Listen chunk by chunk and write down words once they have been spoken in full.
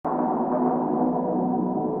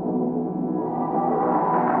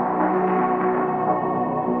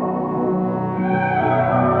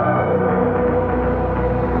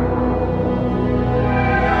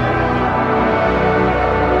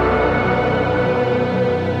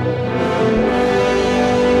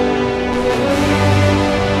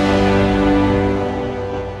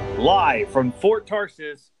From Fort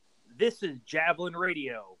Tarsis, this is Javelin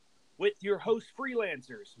Radio with your host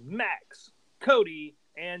freelancers, Max, Cody,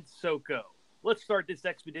 and Soko. Let's start this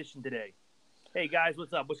expedition today. Hey guys,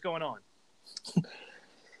 what's up? What's going on?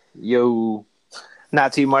 Yo,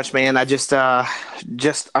 not too much, man. I just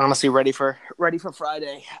honestly ready for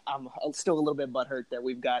Friday. I'm still a little bit butthurt that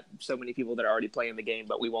we've got so many people that are already playing the game,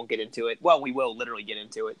 but we won't get into it. Well, we will literally get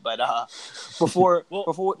into it, but before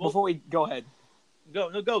we go ahead. Go.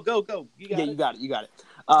 You got it.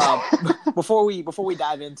 Before we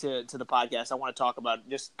dive into the podcast, I want to talk about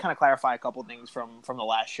just kind of clarify a couple things from the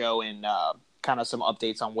last show and kind of some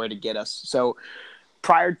updates on where to get us. So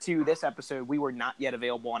prior to this episode, we were not yet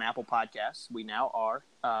available on Apple Podcasts. We now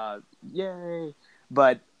are. Yay!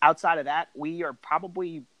 But outside of that, we are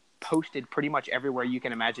probably posted pretty much everywhere you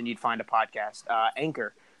can imagine you'd find a podcast.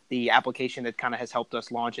 Anchor, the application that kind of has helped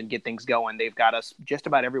us launch and get things going. They've got us just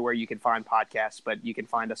about everywhere you can find podcasts, but you can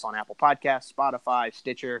find us on Apple Podcasts, Spotify,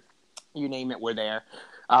 Stitcher, you name it, we're there.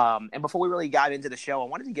 And before we really got into the show, I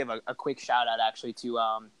wanted to give a quick shout out actually to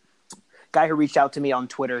a guy who reached out to me on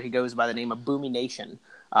Twitter. He goes by the name of Boomy Nation.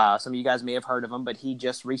 Some of you guys may have heard of him, but he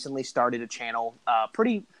just recently started a channel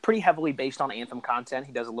pretty heavily based on Anthem content.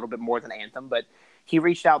 He does a little bit more than Anthem, but he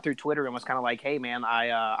reached out through Twitter and was kind of like, hey, man,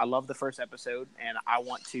 I love the first episode, and I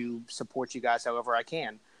want to support you guys however I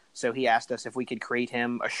can. So he asked us if we could create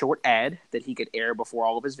him a short ad that he could air before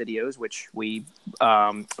all of his videos, which we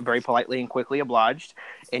very politely and quickly obliged.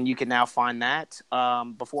 And you can now find that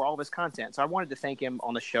before all of his content. So I wanted to thank him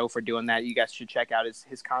on the show for doing that. You guys should check out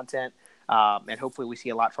his content, and hopefully we see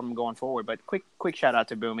a lot from him going forward. But quick shout out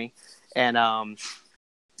to Boomy. And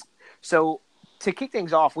so to kick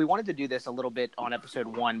things off, we wanted to do this a little bit on episode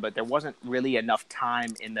 1, but there wasn't really enough time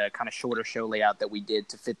in the kind of shorter show layout that we did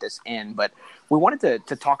to fit this in. But we wanted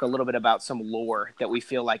to talk a little bit about some lore that we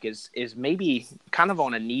feel like is maybe kind of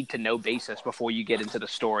on a need-to-know basis before you get into the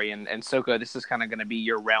story. And Soko, this is kind of going to be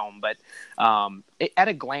your realm. But at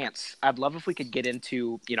a glance, I'd love if we could get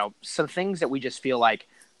into, some things that we just feel like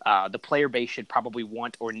the player base should probably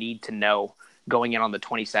want or need to know going in on the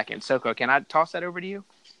 22nd. Soko, can I toss that over to you?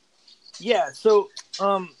 Yeah, so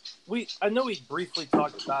I know we briefly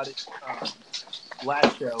talked about it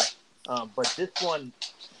last show, but this one,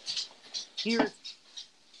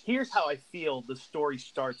 here's how I feel the story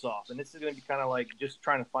starts off, and this is going to be kind of like just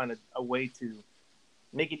trying to find a way to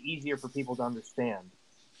make it easier for people to understand.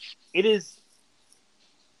 This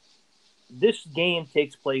game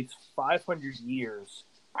takes place 500 years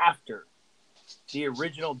after the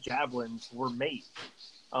original Javelins were made,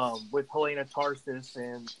 with Helena Tarsis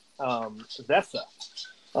and Vesa.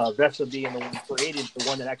 Vesa being the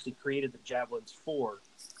one that actually created the Javelins for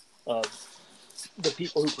the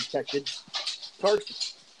people who protected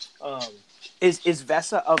Tarsis. Is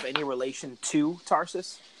Vesa of any relation to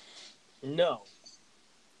Tarsis? No.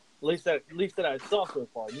 At least that I saw so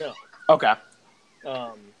far, no. Okay.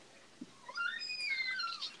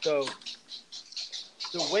 So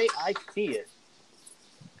the way I see it,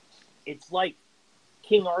 it's like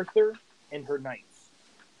King Arthur and her knights.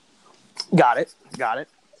 Got it.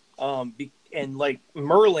 And like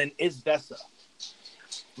Merlin is Vesa.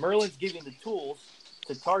 Merlin's giving the tools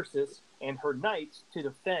to Tarsis and her knights to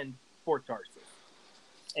defend Fort Tarsis.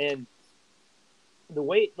 And the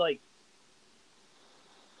way,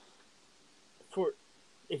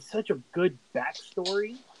 it's such a good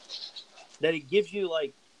backstory that it gives you,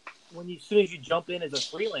 as soon as you jump in as a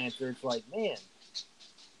freelancer, it's like, man,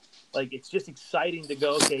 it's just exciting to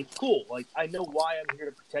go, okay, cool. I know why I'm here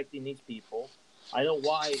to protecting these people. I know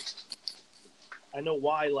why,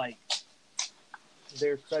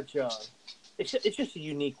 they're such a, it's just a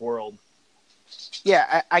unique world.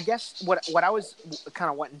 Yeah, I guess what I was kind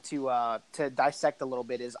of wanting to dissect a little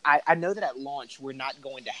bit is I know that at launch we're not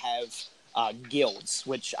going to have guilds,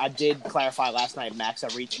 which I did clarify last night, Max. I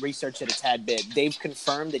researched it a tad bit. They've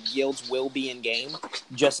confirmed that guilds will be in game,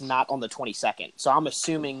 just not on the 22nd. So I'm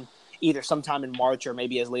assuming either sometime in March or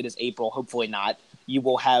maybe as late as April, hopefully not, you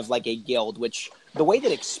will have a guild, which the way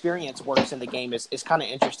that experience works in the game is kind of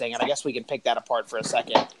interesting. And I guess we can pick that apart for a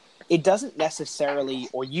second. It doesn't necessarily,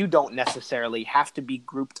 or you don't necessarily have to be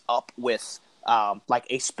grouped up with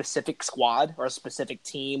a specific squad or a specific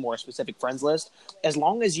team or a specific friends list. As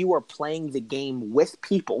long as you are playing the game with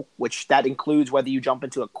people, which that includes whether you jump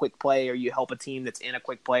into a quick play or you help a team that's in a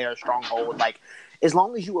quick play or a stronghold, as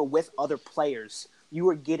long as you are with other players, you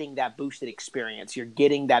are getting that boosted experience. You're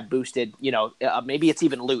getting that boosted, maybe it's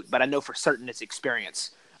even loot, but I know for certain it's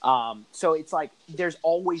experience. So it's there's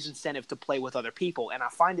always incentive to play with other people. And I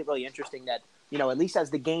find it really interesting that, at least as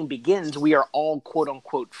the game begins, we are all quote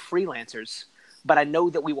unquote freelancers. but I know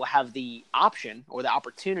that we will have the option or the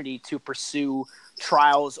opportunity to pursue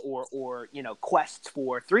trials or quests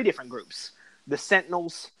for 3 different groups: the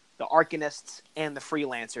Sentinels, the Arcanists, and the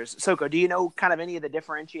Freelancers. Soko, do you know kind of any of the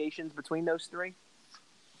differentiations between those 3?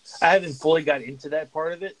 I haven't fully got into that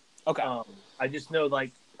part of it. Okay. I just know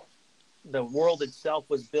like the world itself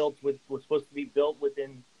was supposed to be built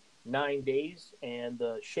within 9 days, and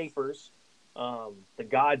the Shapers, the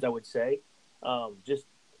gods, I would say, just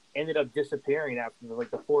ended up disappearing after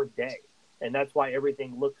like the 4th day, and that's why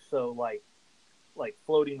everything looks so like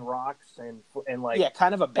floating rocks and like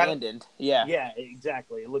kind of abandoned. Yeah,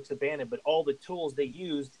 exactly. It looks abandoned, but all the tools they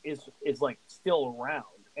used is like still around,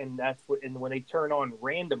 and that's what. And when they turn on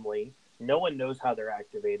randomly, no one knows how they're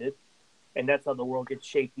activated, and that's how the world gets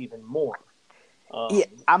shaped even more.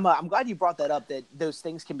 I'm glad you brought that up, that those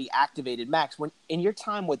things can be activated. Max, when in your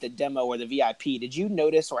time with the demo or the VIP, did you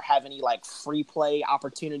notice or have any like free play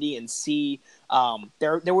opportunity and see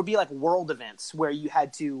there would be like world events where you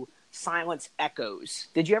had to silence echoes?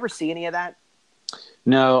 Did you ever see any of that?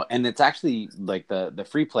 No, and it's actually like the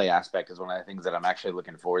free play aspect is one of the things that I'm actually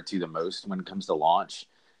looking forward to the most when it comes to launch,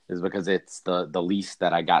 is because it's the least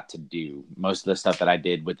that I got to do. Most of the stuff that I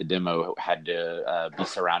did with the demo had to be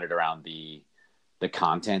surrounded around the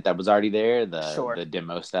content that was already there, the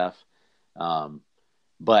demo stuff.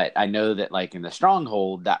 But I know that like in the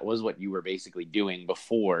Stronghold, that was what you were basically doing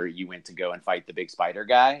before you went to go and fight the big spider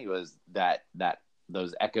guy. It was that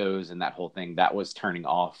those echoes and that whole thing that was turning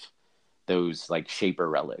off those like Shaper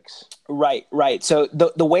relics. Right. So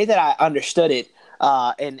the way that I understood it,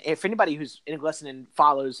 and if anybody who's listening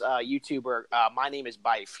follows YouTuber, My Name is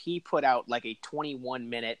Bife, he put out like a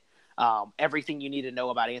 21-minute everything you need to know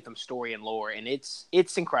about Anthem's story and lore, and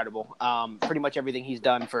it's incredible. Pretty much everything he's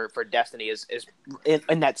done for Destiny is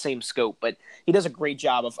in that same scope, but he does a great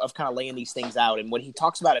job of kind of laying these things out. And when he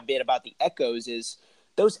talks about a bit about the echoes, is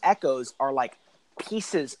those echoes are like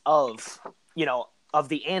pieces of of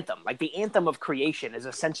the anthem. Like the anthem of creation is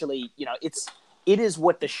essentially, it is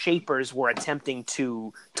what the Shapers were attempting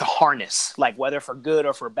to harness, like whether for good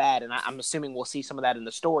or for bad. And I'm assuming we'll see some of that in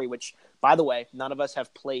the story, which, by the way, none of us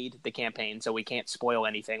have played the campaign, so we can't spoil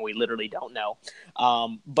anything. We literally don't know.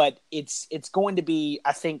 But it's going to be,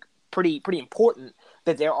 I think, pretty important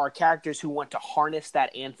that there are characters who want to harness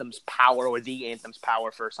that anthem's power or the anthem's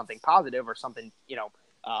power for something positive or something,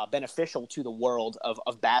 beneficial to the world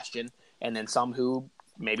of Bastion, and then some who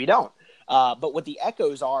maybe don't. But what the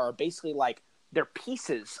echoes are basically like they're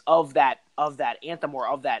pieces of that anthem or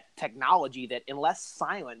of that technology that, unless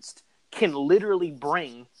silenced, can literally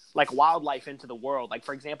bring like wildlife into the world. Like,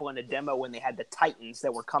 for example, in a demo when they had the Titans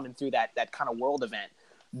that were coming through that kind of world event,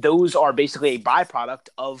 those are basically a byproduct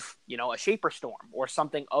of, a Shaper storm or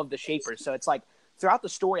something of the Shapers. So it's like throughout the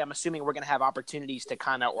story, I'm assuming we're going to have opportunities to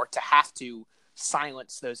have to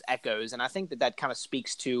silence those echoes. And I think that kind of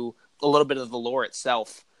speaks to a little bit of the lore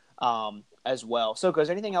itself as well. So, is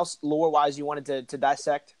there anything else lore-wise you wanted to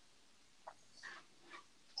dissect?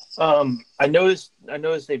 I noticed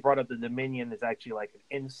they brought up the Dominion is actually like an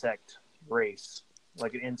insect race,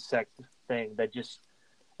 like an insect thing that just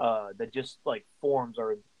like forms,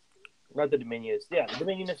 or not the Dominion is the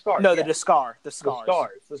Dominion is Scars. No, the Discar. The Scars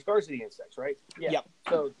are the insects, right? Yeah. Yep.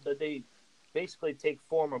 So they basically take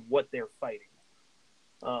form of what they're fighting,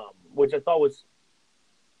 which I thought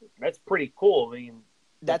that's pretty cool. I mean,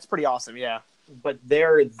 that's pretty awesome. Yeah. But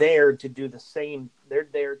they're there to do the same. They're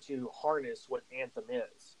there to harness what Anthem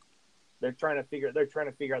is. They're trying to figure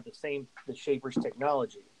out the Shapers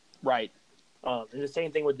technology. Right. And the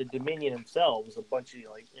same thing with the Dominion themselves, a bunch of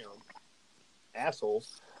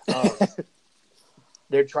assholes.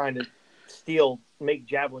 They're trying to make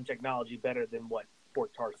Javelin technology better than what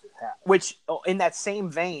Fort Tarsis has. Which, in that same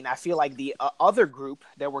vein, I feel like the other group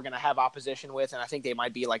that we're going to have opposition with, and I think they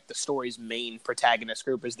might be like the story's main protagonist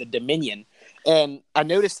group, is the Dominion. And I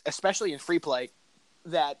noticed, especially in free play,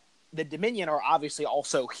 that the Dominion are obviously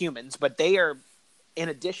also humans, but they are, in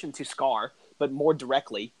addition to Scar, but more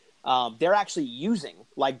directly, they're actually using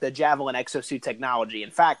like the Javelin exosuit technology.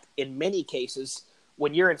 In fact, in many cases,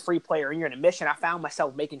 when you're in free play or you're in a mission, I found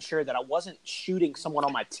myself making sure that I wasn't shooting someone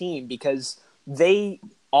on my team because they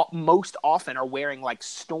most often are wearing like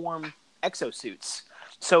Storm exosuits.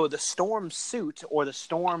 So the Storm suit or the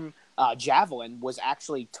Storm Javelin was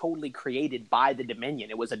actually totally created by the Dominion.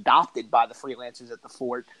 It was adopted by the Freelancers at the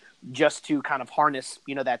fort just to kind of harness,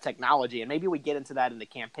 that technology. And maybe we get into that in the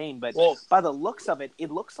campaign, but by the looks of it,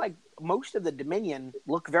 it looks like most of the Dominion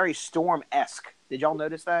look very Storm-esque. Did y'all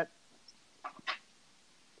notice that?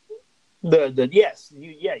 Yes,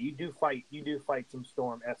 you do fight some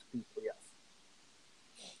Storm-esque people, yes.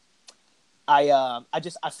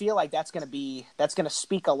 I feel like that's gonna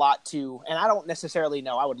speak a lot to, and I don't necessarily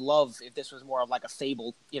know. I would love if this was more of like a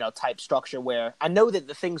Fable, type structure where I know that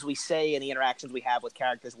the things we say and the interactions we have with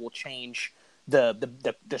characters will change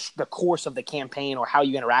the course of the campaign or how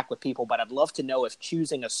you interact with people. But I'd love to know if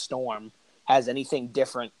choosing a storm has anything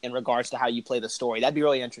different in regards to how you play the story. That'd be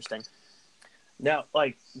really interesting. Now,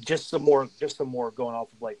 like just some more going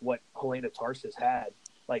off of like what Helena Tarsis had.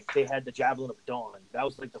 Like they had the Javelin of Dawn. That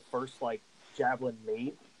was like the first like javelin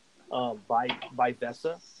made by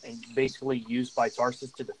Vesa and basically used by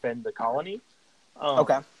Tarsis to defend the colony.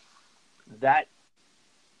 Okay. That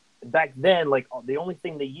back then, like the only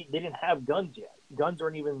thing they didn't have guns yet. Guns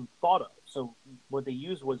weren't even thought of. So what they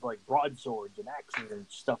used was like broadswords and axes and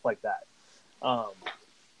stuff like that.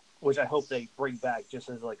 Which I hope they bring back just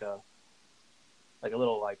as like a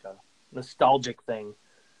little like a nostalgic thing,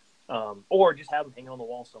 or just have them hanging on the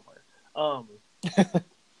wall somewhere.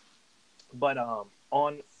 But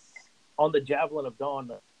on the Javelin of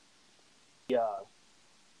Dawn,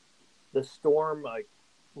 the storm like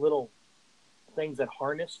little things that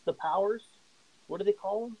harness the powers. What do they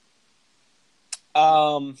call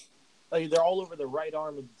them? Like they're all over the right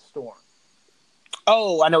arm of the storm.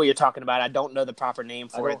 Oh, I know what you're talking about. I don't know the proper name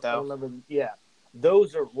for it, though. I don't remember. Yeah.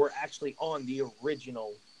 Those were actually on the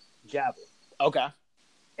original Javelin. Okay.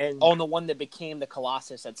 And on the one that became the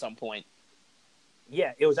Colossus at some point.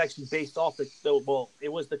 Yeah, it was actually based off it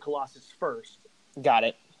was the Colossus first. Got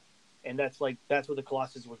it. And that's what the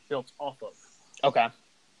Colossus was built off of. Okay.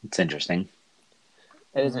 It's interesting.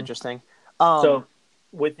 It is interesting. So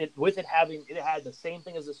with it having it had the same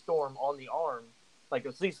thing as the storm on the arm, like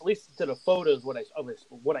at least to the photos what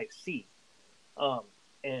I see,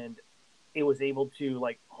 and it was able to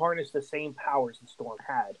like harness the same powers the storm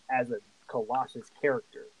had as a Colossus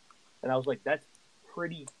character, and I was like, that's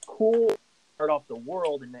pretty cool. Start off the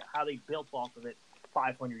world and how they built off of it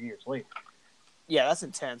 500 years later. Yeah, that's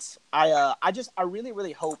intense. I really,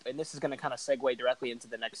 really hope, and this is going to kind of segue directly into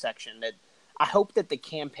the next section, that I hope that the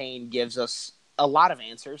campaign gives us a lot of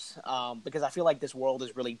answers, because I feel like this world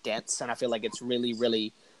is really dense, and I feel like it's really,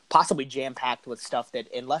 really possibly jam-packed with stuff that,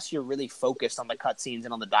 unless you're really focused on the cutscenes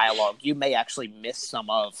and on the dialogue, you may actually miss some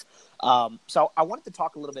of. So I wanted to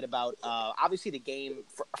talk a little bit about, obviously the game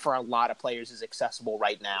for a lot of players is accessible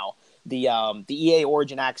right now. The EA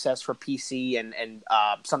Origin access for PC and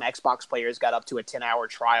some Xbox players got up to a 10-hour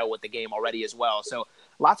trial with the game already as well. So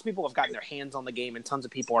lots of people have gotten their hands on the game, and tons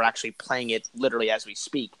of people are actually playing it literally as we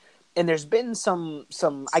speak. And there's been some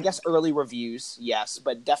I guess early reviews, yes,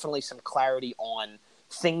 but definitely some clarity on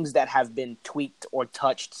things that have been tweaked or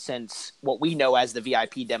touched since what we know as the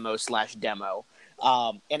VIP demo/demo.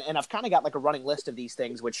 And I've kind of got like a running list of these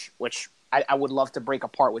things, which I would love to break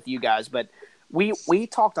apart with you guys. But we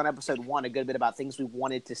talked on episode 1 a good bit about things we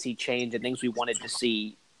wanted to see change and things we wanted to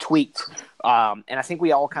see tweaked. And I think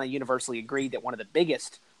we all kind of universally agreed that one of the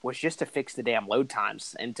biggest was just to fix the damn load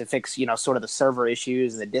times and to fix, sort of the server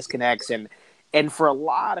issues and the disconnects. And for a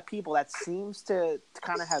lot of people, that seems to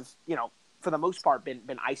kind of have, for the most part,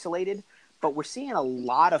 been isolated. But we're seeing a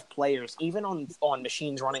lot of players, even on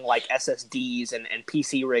machines running like SSDs and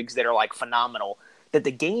PC rigs that are like phenomenal, that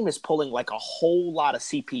the game is pulling like a whole lot of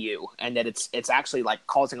CPU, and that it's actually like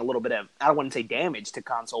causing a little bit of, I don't want to say damage to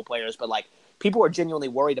console players, but like people are genuinely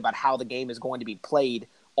worried about how the game is going to be played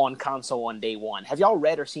on console on day one. Have y'all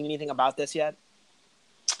read or seen anything about this yet?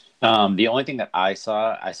 The only thing that I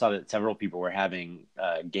saw that several people were having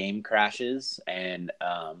game crashes, and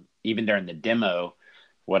even during the demo,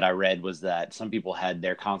 what I read was that some people had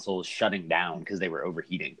their consoles shutting down because they were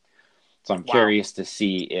overheating. So I'm curious to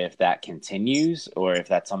see if that continues or if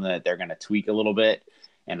that's something that they're going to tweak a little bit.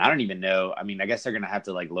 And I don't even know. I mean, I guess they're going to have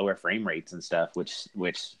to like lower frame rates and stuff, which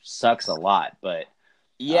sucks a lot. But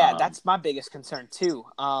yeah, that's my biggest concern too.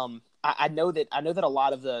 I know that a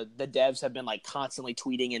lot of the devs have been like constantly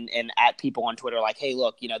tweeting and at people on Twitter like, hey,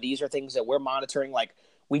 look, these are things that we're monitoring. Like,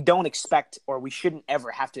 we don't expect, or we shouldn't ever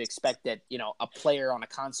have to expect that, a player on a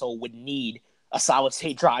console would need a solid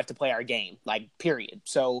state drive to play our game, like, period.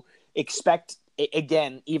 So expect,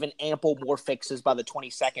 again, even ample more fixes by the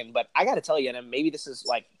 22nd. But I got to tell you, and maybe this is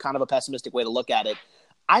like kind of a pessimistic way to look at it,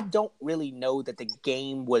 I don't really know that the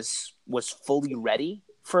game was fully ready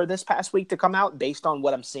for this past week to come out based on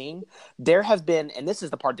what I'm seeing. There have been, and this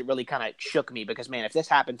is the part that really kind of shook me because, man, if this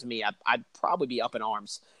happened to me, I'd probably be up in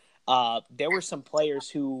arms. There were some players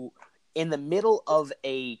who, in the middle of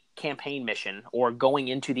a campaign mission or going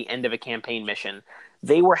into the end of a campaign mission,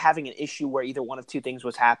 they were having an issue where either one of two things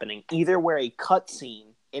was happening. Either where a cutscene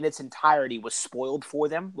in its entirety was spoiled for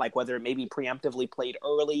them, like whether it maybe preemptively played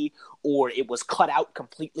early or it was cut out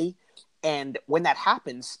completely. And when that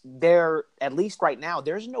happens, at least right now,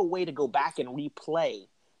 there's no way to go back and replay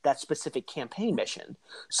that specific campaign mission.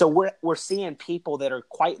 So we're seeing people that are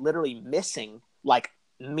quite literally missing like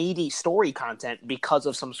meaty story content because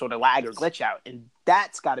of some sort of lag or glitch out, and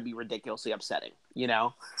that's got to be ridiculously upsetting, you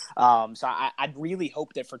know. So I'd really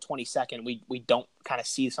hope that for 22nd we don't kind of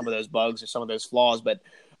see some of those bugs or some of those flaws. But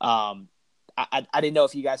I didn't know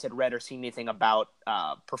if you guys had read or seen anything about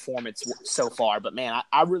performance so far. But man,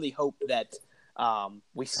 I really hope that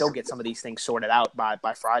we still get some of these things sorted out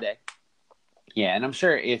by Friday. Yeah, and I'm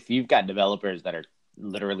sure if you've got developers that are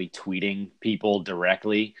literally tweeting people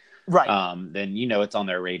directly, right, then it's on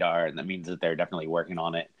their radar, and that means that they're definitely working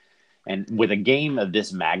on it. And with a game of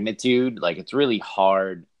this magnitude, like, it's really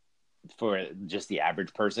hard for just the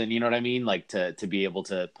average person, you know what I mean? Like, to be able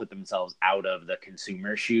to put themselves out of the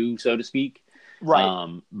consumer shoe, so to speak.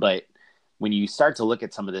 Right. But when you start to look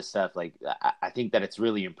at some of this stuff, like, I think that it's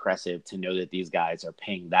really impressive to know that these guys are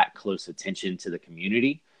paying that close attention to the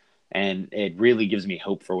community. And it really gives me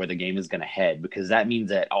hope for where the game is going to head, because that means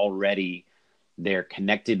that already they're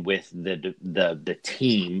connected with the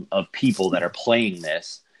team of people that are playing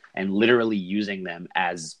this and literally using them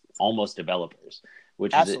as almost developers,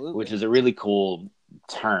 which is a really cool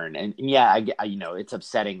turn. And yeah, I it's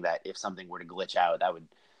upsetting that if something were to glitch out, that would,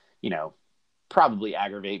 probably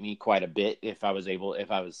aggravate me quite a bit if I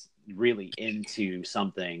was really into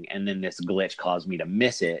something and then this glitch caused me to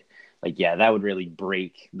miss it. Like, yeah, that would really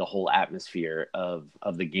break the whole atmosphere of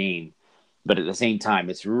the game. But at the same time,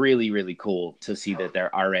 it's really, really cool to see that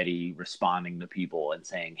they're already responding to people and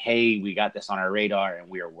saying, hey, we got this on our radar and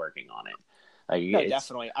we are working on it. No,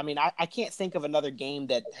 definitely. I mean, I can't think of another game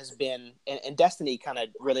that has been, and Destiny kind of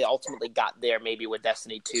really ultimately got there maybe with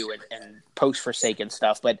Destiny 2 and post-Forsaken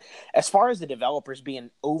stuff. But as far as the developers being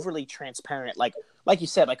overly transparent, like you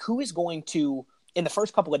said, like, who is going to, in the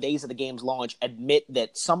first couple of days of the game's launch, admit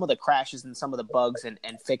that some of the crashes and some of the bugs and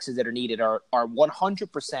fixes that are needed are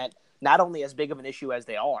 100% not only as big of an issue as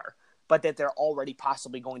they are, but that they're already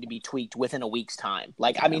possibly going to be tweaked within a week's time.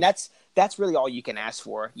 Like, yeah. I mean, that's really all you can ask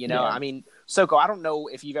for, you know? Yeah. I mean, Soko, I don't know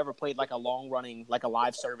if you've ever played like a long-running, like a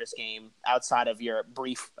live service game outside of your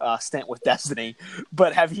brief stint with Destiny,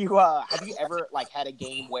 but have you ever like had a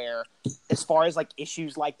game where, as far as like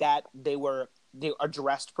issues like that, they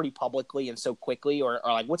addressed pretty publicly and so quickly, or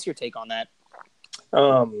like, what's your take on that?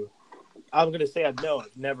 I'm gonna say I've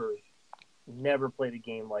never played a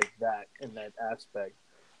game like that in that aspect.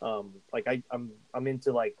 Like I'm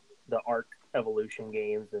into like the Ark Evolution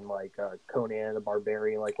games and like Conan the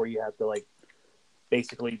Barbarian, like where you have to like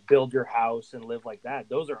basically build your house and live like that.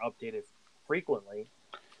 Those are updated frequently.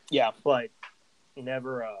 Yeah, but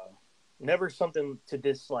never something to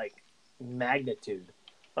this like magnitude.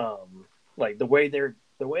 Like the way they're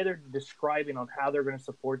describing on how they're going to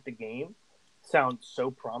support the game sounds so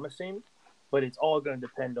promising, but it's all going to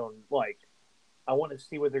depend on like, I want to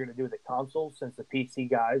see what they're going to do with the console, since the PC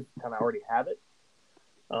guys kind of already have it.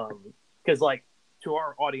 Because like, to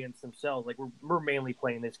our audience themselves, like we're mainly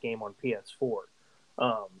playing this game on PS4.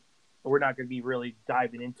 We're not going to be really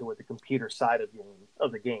diving into it, the computer side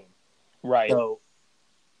of the game. Right. So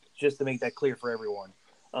just to make that clear for everyone.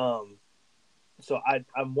 So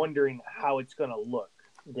I'm wondering how it's going to look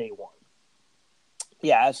day one.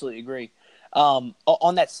 Yeah, I absolutely agree.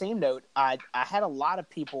 On that same note, I had a lot of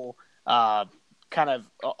people kind of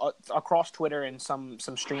across Twitter and some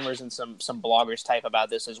streamers and some bloggers type about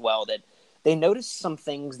this as well, that they noticed some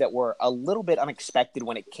things that were a little bit unexpected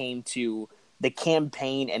when it came to the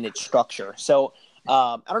campaign and its structure. So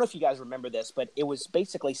I don't know if you guys remember this, but it was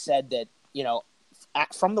basically said that,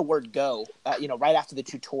 from the word go, right after the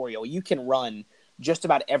tutorial, you can run just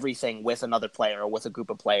about everything with another player or with a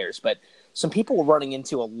group of players. But some people were running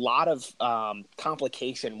into a lot of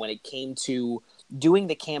complication when it came to doing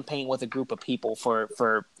the campaign with a group of people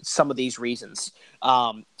for some of these reasons.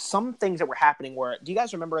 Some things that were happening were, do you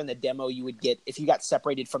guys remember in the demo you would get, if you got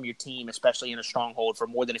separated from your team, especially in a stronghold for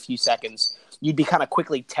more than a few seconds, you'd be kind of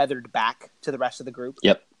quickly tethered back to the rest of the group?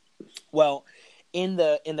 Yep. Well, in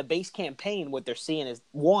the base campaign, what they're seeing is,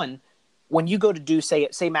 one, when you go to do,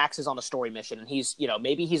 say Max is on a story mission and he's,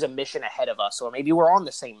 maybe he's a mission ahead of us, or maybe we're on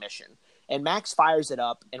the same mission, and Max fires it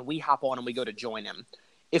up and we hop on and we go to join him.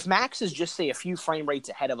 If Max is just, say, a few frame rates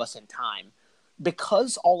ahead of us in time,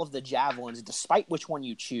 because all of the javelins, despite which one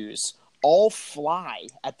you choose, all fly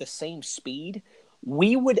at the same speed,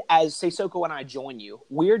 we would, as, say, Soko and I join you,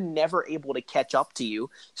 we're never able to catch up to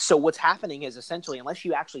you. So what's happening is, essentially, unless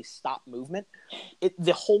you actually stop movement,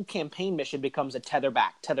 the whole campaign mission becomes a tether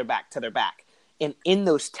back. And in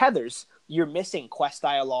those tethers, you're missing quest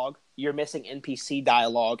dialogue, you're missing NPC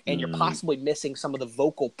dialogue, and you're possibly missing some of the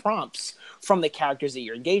vocal prompts from the characters that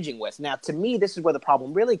you're engaging with. Now, to me, this is where the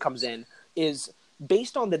problem really comes in, is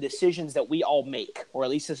based on the decisions that we all make, or at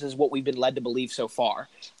least this is what we've been led to believe so far,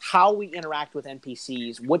 how we interact with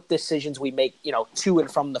NPCs, what decisions we make, to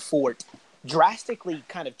and from the fort, drastically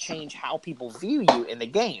kind of change how people view you in the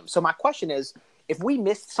game. So my question is, if we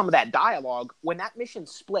missed some of that dialogue, when that mission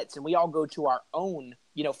splits and we all go to our own,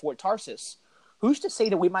 Fort Tarsis, who's to say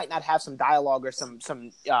that we might not have some dialogue or some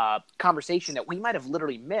conversation that we might have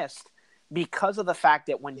literally missed because of the fact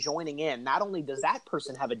that when joining in, not only does that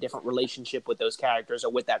person have a different relationship with those characters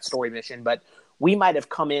or with that story mission, but we might have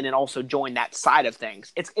come in and also joined that side of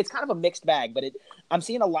things. It's kind of a mixed bag, but I'm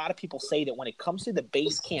seeing a lot of people say that when it comes to the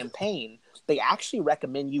base campaign, they actually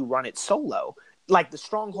recommend you run it solo. Like the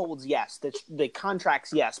strongholds, yes. The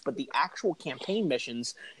contracts, yes. But the actual campaign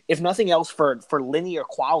missions, if nothing else for linear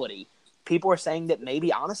quality, people are saying that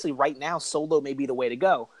maybe, honestly, right now, solo may be the way to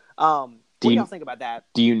go. What do y'all think about that?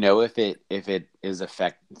 Do you know if it is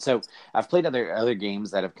So I've played other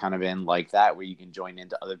games that have kind of been like that, where you can join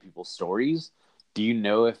into other people's stories. Do you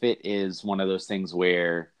know if it is one of those things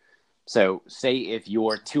where, so say if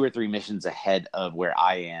you're 2 or 3 missions ahead of where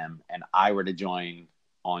I am, and I were to join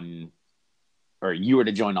on, or you were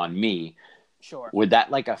to join on me, sure, would that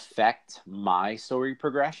affect my story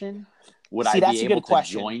progression? Would I be able to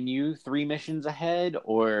join you 3 missions ahead,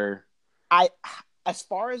 or? As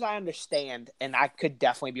far as I understand, and I could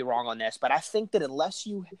definitely be wrong on this, but I think that unless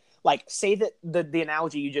you, say that the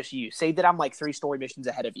analogy you just used, say that I'm 3 story missions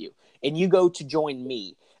ahead of you, and you go to join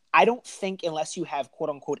me, I don't think unless you have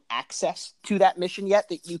quote-unquote access to that mission yet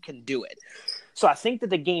that you can do it. So I think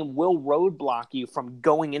that the game will roadblock you from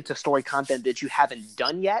going into story content that you haven't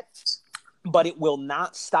done yet, but it will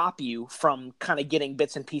not stop you from kind of getting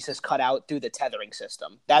bits and pieces cut out through the tethering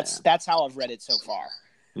system. That's how I've read it so far.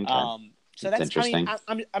 Okay. So that's interesting.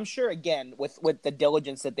 I'm sure, again, with the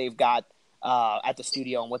diligence that they've got at the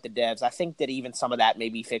studio and with the devs, I think that even some of that may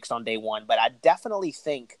be fixed on day one. But I definitely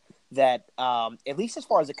think that at least as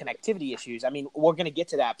far as the connectivity issues, I mean, we're going to get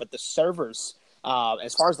to that, but the servers,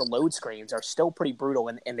 as far as the load screens, are still pretty brutal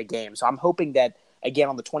in the game. So I'm hoping that, again,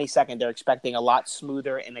 on the 22nd, they're expecting a lot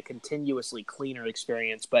smoother and a continuously cleaner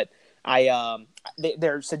experience. But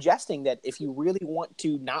they're suggesting that if you really want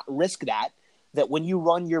to not risk that when you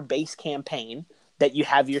run your base campaign, that you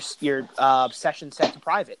have your session set to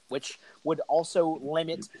private, which would also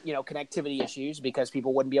limit, connectivity issues because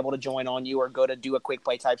people wouldn't be able to join on you or go to do a quick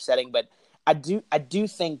play type setting. But I do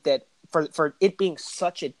think that for it being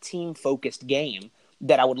such a team focused game,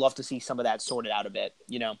 that I would love to see some of that sorted out a bit,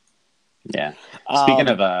 Yeah.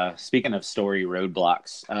 Speaking of story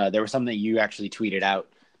roadblocks, there was something that you actually tweeted out.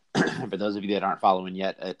 For those of you that aren't following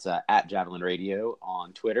yet, it's at Javelin Radio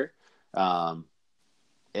on Twitter.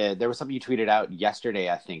 There was something you tweeted out yesterday,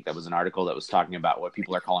 I think, that was an article that was talking about what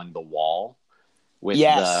people are calling the wall with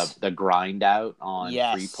the grind out on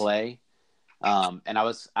free play. And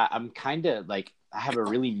I'm kind of I have a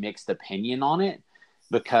really mixed opinion on it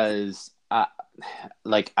because I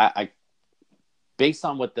based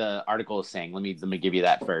on what the article is saying, let me give you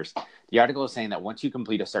that first. The article is saying that once you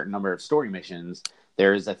complete a certain number of story missions,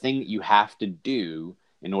 there is a thing that you have to do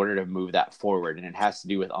in order to move that forward, and it has to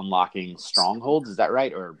do with unlocking strongholds. Is that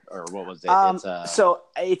right, or what was it? So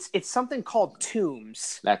it's something called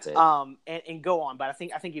tombs. That's it. And go on, but I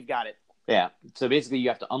think you've got it. Yeah. So basically, you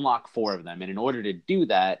have to unlock 4 of them, and in order to do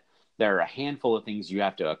that, there are a handful of things you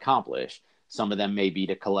have to accomplish. Some of them may be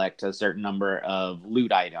to collect a certain number of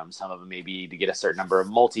loot items. Some of them may be to get a certain number of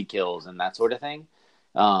multi-kills and that sort of thing.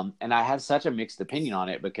 And I have such a mixed opinion on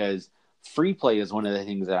it because free play is one of the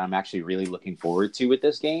things that I'm actually really looking forward to with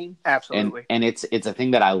this game. Absolutely. And it's a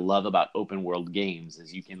thing that I love about open world games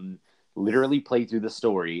is you can literally play through the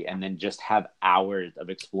story and then just have hours of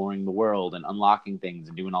exploring the world and unlocking things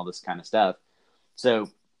and doing all this kind of stuff. So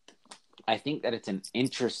I think that it's an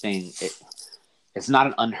interesting, it's not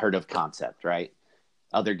an unheard of concept, right?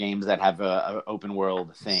 Other games that have a open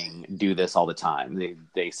world thing do this all the time.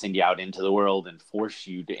 They send you out into the world and force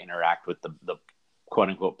you to interact with the quote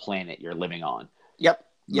unquote planet you're living on. Yep.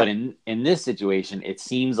 But in this situation, it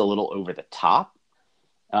seems a little over the top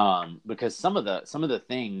because some of the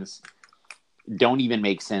things don't even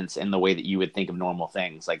make sense in the way that you would think of normal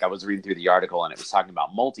things. Like I was reading through the article and it was talking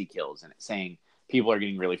about multi-kills and it's saying people are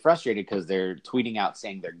getting really frustrated because they're tweeting out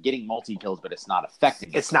saying they're getting multi-kills, but it's not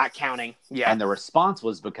affecting. It's not counting. Yeah. And the response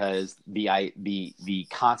was because the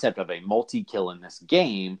concept of a multi-kill in this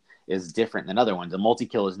game is different than other ones. A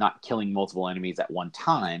multi-kill is not killing multiple enemies at one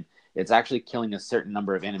time. it's actually killing a certain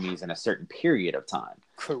number of enemies in a certain period of time.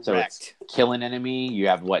 Correct. So it's kill an enemy. You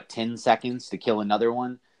have 10 seconds to kill another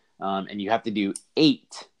one, and you have to do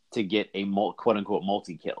 8 to get a quote unquote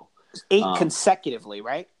multi kill. 8 consecutively,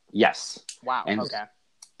 right? Yes. Wow. Okay.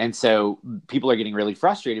 And so people are getting really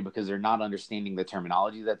frustrated because they're not understanding the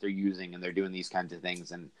terminology that they're using, and they're doing these kinds of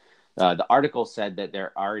things. And the article said that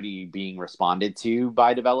they're already being responded to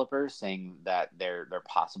by developers saying that they're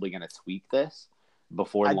possibly going to tweak this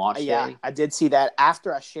before launch day. Yeah, I did see that.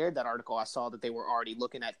 After I shared that article, I saw that they were already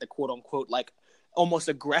looking at the quote-unquote, like, almost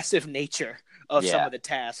aggressive nature of some of the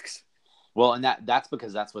tasks. Well, and that's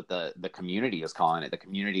because that's what the community is calling it. The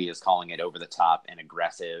community is calling it over the top and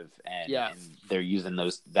aggressive, and they're using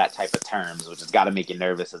that type of terms, which has got to make you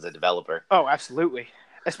nervous as a developer. Oh, absolutely.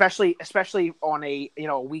 Especially on a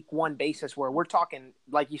week 1 basis where we're talking,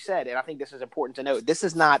 like you said, and I think this is important to note. This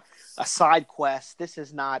is not a side quest. This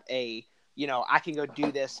is not a I can go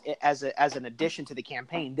do this as an addition to the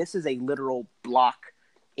campaign. This is a literal block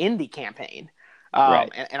in the campaign. Right.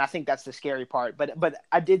 And I think that's the scary part. But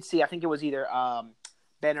I did see, I think it was either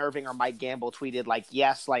Ben Irving or Mike Gamble tweeted, like,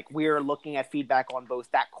 yes, like, we're looking at feedback on both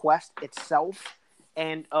that quest itself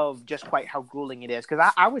and of just quite how grueling it is.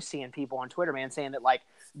 Because I was seeing people on Twitter, man, saying that, like,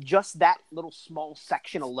 just that little small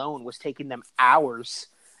section alone was taking them hours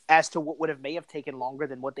as to what may have taken longer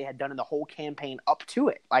than what they had done in the whole campaign up to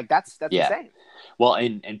it. Like, that's insane. Well,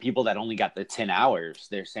 and people that only got the 10 hours,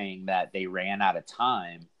 they're saying that they ran out of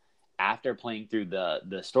time after playing through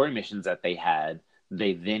the story missions that they had.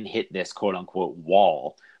 They then hit this quote unquote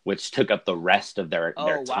wall, which took up the rest of their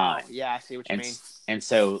time. Wow. Yeah, I see what you mean. And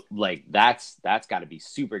so, like, that's got to be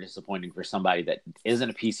super disappointing for somebody that isn't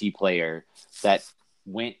a PC player that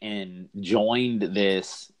went and joined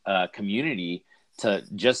this community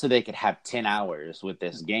just so they could have 10 hours with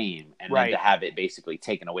this game, and then to have it basically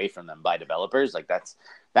taken away from them by developers. Like,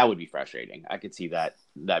 that would be frustrating. I could see that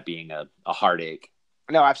being a heartache.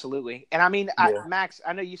 No, absolutely. And I mean, Max,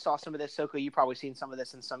 I know you saw some of this. Soko, you've probably seen some of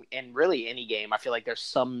this in really any game. I feel like there's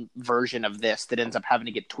some version of this that ends up having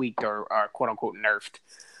to get tweaked or quote unquote nerfed.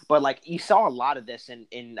 But, like, you saw a lot of this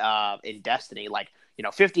in Destiny, like,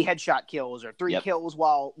 50 headshot kills or 3 kills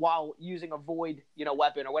while using a void,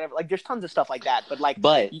 weapon or whatever. Like, there's tons of stuff like that.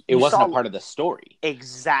 But it wasn't a part of the story.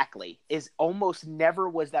 Exactly. Is almost never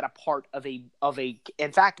was that a part of a.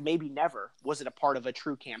 In fact, maybe never was it a part of a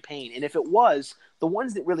true campaign. And if it was, the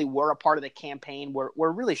ones that really were a part of the campaign were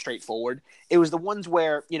really straightforward. It was the ones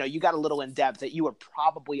where you got a little in depth, that you were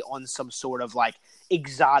probably on some sort of, like,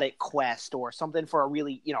 exotic quest or something for a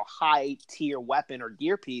really high tier weapon or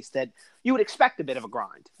gear piece that you would expect a bit of a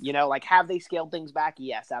grind. Like, have they scaled things back?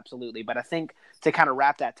 Yes, absolutely. But I think to kind of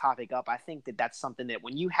wrap that topic up, I think that that's something that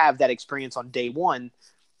when you have that experience on day one,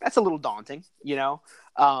 that's a little daunting.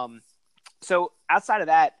 So outside of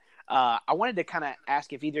that, I wanted to kind of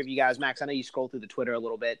ask if either of you guys, Max, I know you scroll through the Twitter a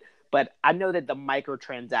little bit, but I know that the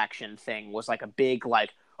microtransaction thing was like a big,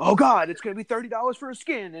 like, oh God, it's going to be $30 for a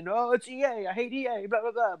skin, and oh, it's EA, I hate EA, blah,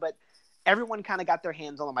 blah, blah. But everyone kind of got their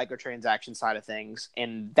hands on the microtransaction side of things,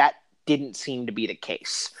 and that didn't seem to be the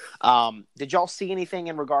case. Did y'all see anything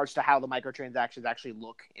in regards to how the microtransactions actually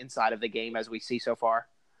look inside of the game as we see so far?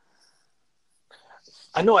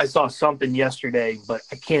 I know I saw something yesterday, but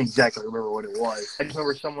I can't exactly remember what it was. I just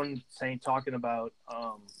remember someone talking about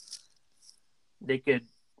they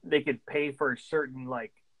could pay for a certain,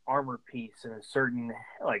 like, armor piece and a certain,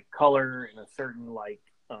 like, color and a certain, like,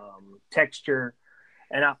 texture.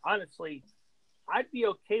 And honestly, I'd be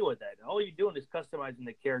okay with that. All you're doing is customizing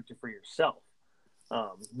the character for yourself.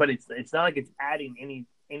 But it's not like it's adding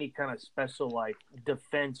any kind of special, like,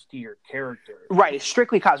 defense to your character. Right. It's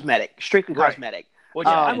strictly cosmetic. Cosmetic. Which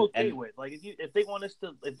I'm okay with. Like, if they want us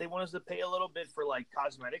to pay a little bit for, like,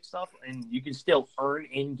 cosmetic stuff, and you can still earn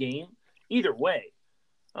in game, either way.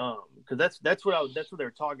 Because that's what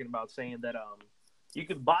they're talking about, saying that you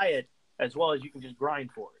can buy it as well as you can just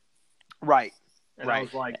grind for it. Right. And I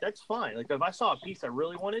was like, that's fine. Like, if I saw a piece I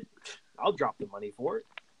really wanted, I'll drop the money for it.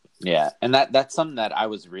 Yeah, and that's something that I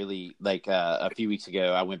was really, like, a few weeks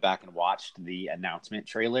ago, I went back and watched the announcement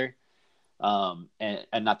trailer. And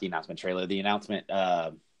not the announcement trailer, the announcement,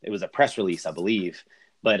 it was a press release, I believe.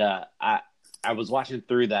 But I was watching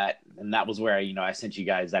through that, and that was where I sent you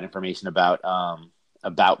guys that information about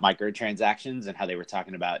microtransactions and how they were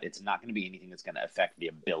talking about it's not going to be anything that's going to affect the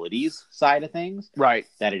abilities side of things. Right.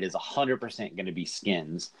 That it is 100% going to be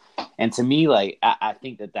skins. And to me, like, I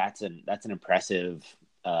think that's an impressive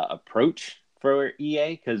approach for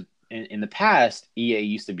EA, because in the past, EA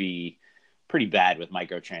used to be pretty bad with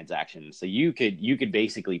microtransactions. So you could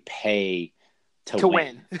basically pay to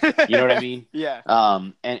win. You know what I mean? Yeah.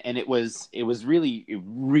 And it was really,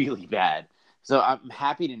 really bad. So I'm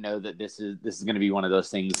happy to know that this is going to be one of those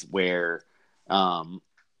things where,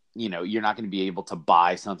 you're not going to be able to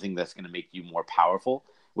buy something that's going to make you more powerful,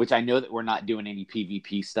 which I know that we're not doing any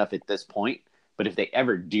PvP stuff at this point. But if they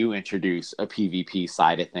ever do introduce a PvP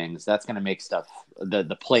side of things, that's going to make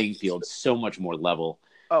the playing field so much more level.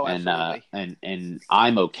 Oh, absolutely. And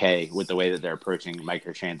I'm okay with the way that they're approaching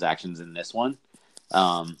microtransactions in this one.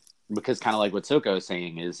 Because kind of like what Soko is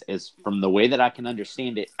saying is from the way that I can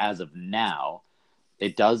understand it as of now,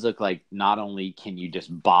 it does look like not only can you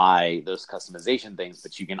just buy those customization things,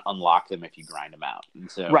 but you can unlock them if you grind them out. And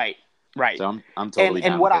so, right. So I'm totally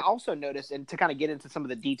down and what with I it. also noticed, and to kind of get into some of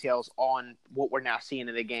the details on what we're now seeing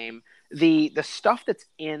in the game, the stuff that's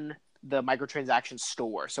in the microtransaction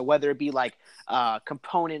store. So whether it be like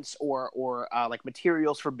components or like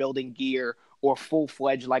materials for building gear or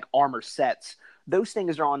full-fledged like armor sets, those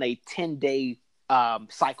things are on a 10-day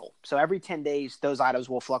cycle. So every 10 days, those items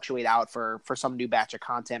will fluctuate out for some new batch of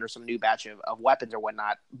content or some new batch of weapons or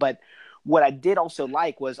whatnot. But what I did also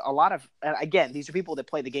like was a lot of, and again, these are people that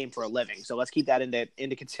play the game for a living, so let's keep that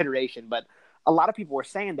into consideration. But a lot of people were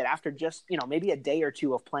saying that after just, maybe a day or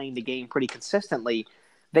two of playing the game pretty consistently,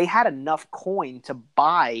 they had enough coin to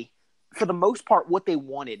buy, for the most part, what they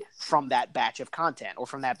wanted from that batch of content or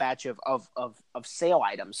from that batch of sale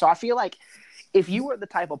items. So I feel like if you were the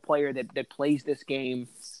type of player that plays this game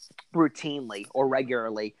routinely or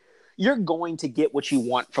regularly, you're going to get what you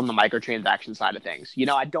want from the microtransaction side of things.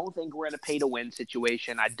 I don't think we're in a pay-to-win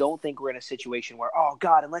situation. I don't think we're in a situation where, oh,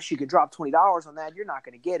 God, unless you can drop $20 on that, you're not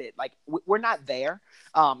going to get it. Like, we're not there,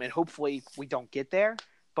 and hopefully we don't get there.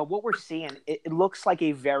 But what we're seeing, it looks like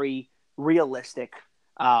a very realistic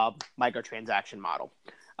microtransaction model,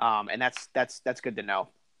 and that's good to know.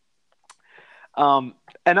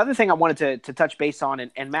 Another thing I wanted to touch base on,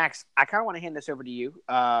 and Max, I kind of want to hand this over to you,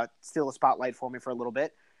 steal a spotlight for me for a little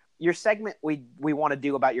bit. Your segment we want to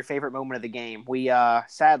do about your favorite moment of the game. We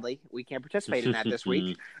sadly we can't participate in that this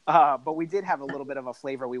week, but we did have a little bit of a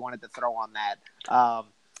flavor we wanted to throw on that.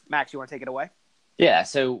 Max, you want to take it away? Yeah,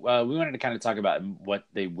 so we wanted to kind of talk about what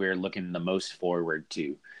we're looking the most forward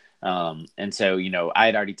to. And so, I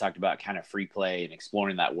had already talked about kind of free play and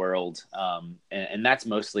exploring that world. And that's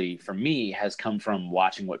mostly, for me, has come from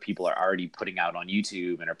watching what people are already putting out on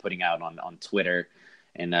YouTube and are putting out on Twitter,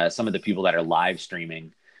 and some of the people that are live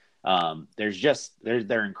streaming. There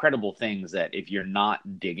are incredible things that if you're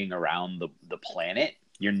not digging around the planet,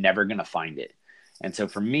 you're never going to find it. And so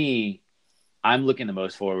for me, I'm looking the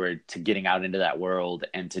most forward to getting out into that world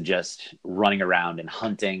and to just running around and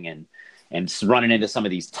hunting and running into some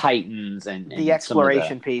of these titans and the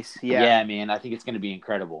exploration piece. Yeah, man, I think it's going to be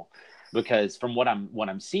incredible, because from what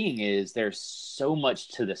I'm seeing is there's so much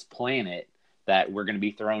to this planet that we're going to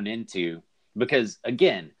be thrown into, because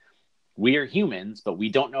again, we are humans, but we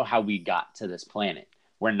don't know how we got to this planet.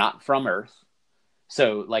 We're not from Earth.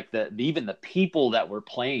 So like even the people that we're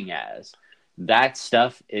playing as, that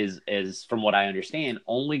stuff is from what I understand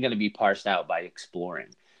only going to be parsed out by exploring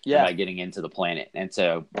and by getting into the planet. And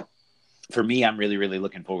so for me, I'm really, really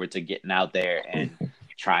looking forward to getting out there and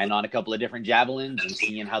trying on a couple of different javelins and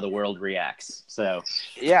seeing how the world reacts. So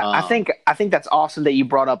yeah, I think that's awesome that you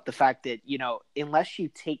brought up the fact that, unless you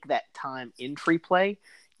take that time in free play,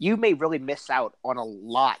 you may really miss out on a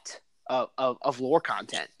lot of lore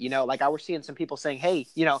content. Like I was seeing some people saying, hey,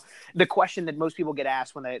 the question that most people get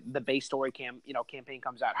asked when the base story campaign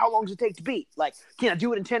comes out, how long does it take to beat? Like, can I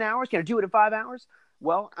do it in 10 hours? Can I do it in 5 hours?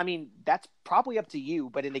 Well, I mean, that's probably up to you.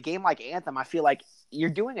 But in a game like Anthem, I feel like you're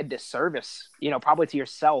doing a disservice, probably to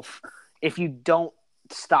yourself, if you don't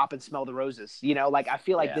stop and smell the roses. Like I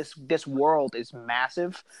feel like this world is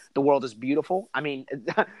massive. The world is beautiful. I mean,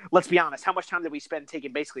 let's be honest. How much time did we spend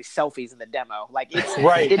taking basically selfies in the demo? Like it's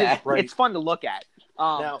it's fun to look at.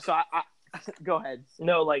 So I go ahead.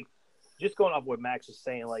 No, like just going off what Max was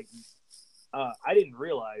saying, like I didn't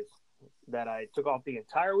realize that I took off the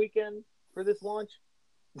entire weekend for this launch.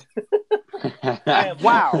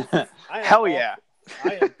 Wow. Hell yeah.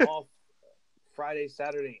 I am off Friday,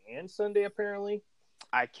 Saturday, and Sunday apparently.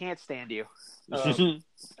 I can't stand you.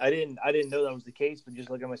 I didn't know that was the case, but just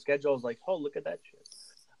looking at my schedule, I was like, oh, look at that shit.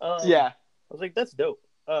 Yeah. I was like, that's dope.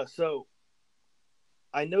 So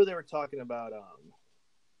I know they were talking about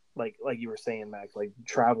like you were saying, Max, like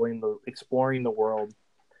exploring the world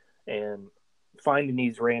and finding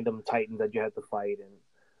these random titans that you have to fight,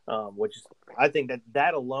 and which is, I think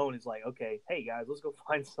that alone is like, okay, hey guys, let's go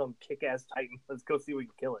find some kick-ass titan. Let's go see if we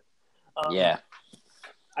can kill it. Yeah.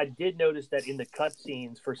 I did notice that in the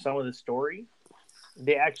cutscenes for some of the story,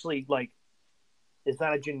 they actually, like, it's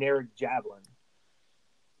not a generic javelin.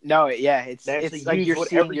 No, yeah, They actually it's like use you're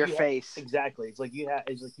whatever seeing your you face. exactly. It's like you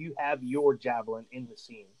have your javelin in the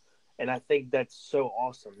scene, and I think that's so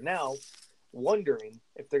awesome. Now, wondering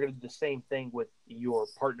if they're going to do the same thing with your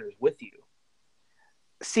partners with you.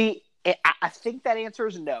 See, I think that answer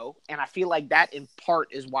is no, and I feel like that in part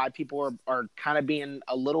is why people are kind of being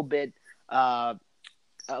a little bit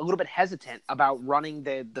hesitant about running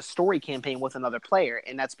the story campaign with another player,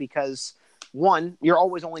 and that's because one, you're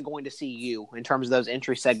always only going to see you in terms of those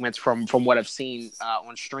entry segments from what I've seen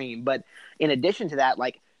on stream. But in addition to that,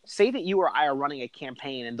 like say that you or I are running a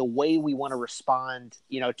campaign, and the way we want to respond,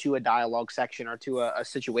 to a dialogue section or to a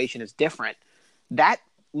situation is different. That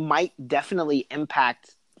might definitely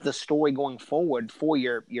impact the story going forward for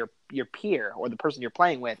your peer or the person you're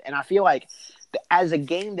playing with. And I feel like as a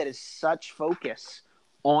game that is such focus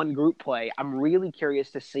on group play, I'm really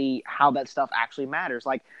curious to see how that stuff actually matters.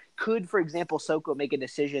 Like, could, for example, Soko make a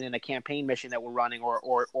decision in a campaign mission that we're running,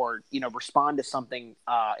 or respond to something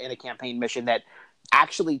in a campaign mission that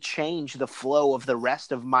actually change the flow of the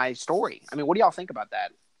rest of my story? I mean, what do y'all think about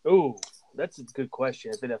that? Oh, that's a good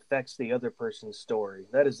question. If it affects the other person's story,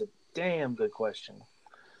 that is a damn good question.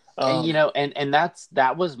 And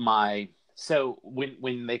that was my. So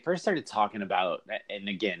when they first started talking about, and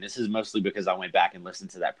again, this is mostly because I went back and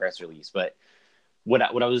listened to that press release, but what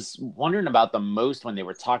I was wondering about the most when they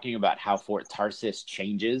were talking about how Fort Tarsis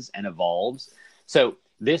changes and evolves. So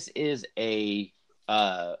this is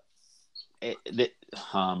I'm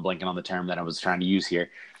blanking on the term that I was trying to use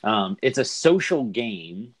here. It's a social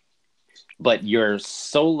game, but your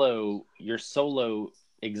solo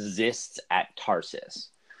exists at Tarsis.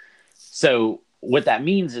 So what that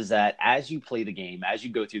means is that as you play the game, as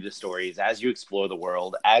you go through the stories, as you explore the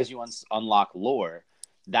world, as you unlock lore,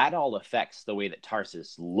 that all affects the way that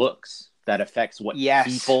Tarsis looks. That affects what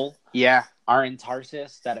people are in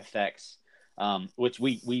Tarsis. That affects, which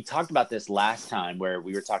we talked about this last time, where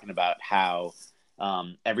we were talking about how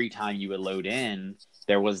every time you would load in,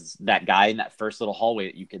 there was that guy in that first little hallway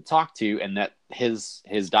that you could talk to, and that his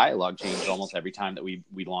dialogue changed almost every time that we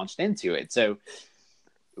launched into it. So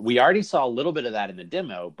we already saw a little bit of that in the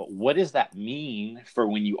demo, but what does that mean for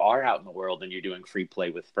when you are out in the world and you're doing free play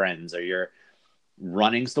with friends, or you're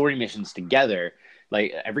running story missions together?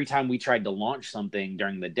 Like every time we tried to launch something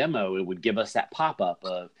during the demo, it would give us that pop-up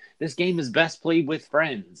of this game is best played with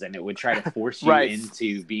friends, and it would try to force you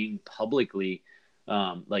into being publicly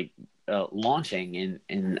launching.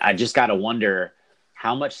 And I just got to wonder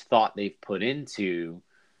how much thought they've put into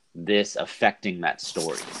this affecting that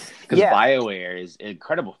story, because BioWare is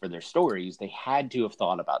incredible for their stories. They had to have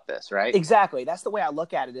thought about this, right? Exactly. That's the way I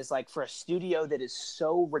look at it, is like, for a studio that is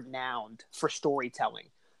so renowned for storytelling,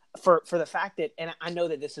 for the fact that, and I know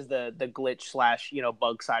that this is the glitch /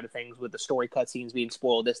 bug side of things with the story cutscenes being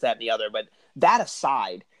spoiled, this, that, and the other, but that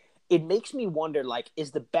aside, it makes me wonder, like,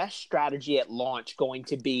 is the best strategy at launch going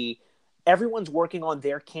to be everyone's working on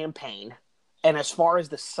their campaign, and as far as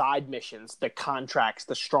the side missions, the contracts,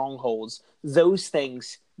 the strongholds, those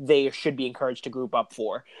things they should be encouraged to group up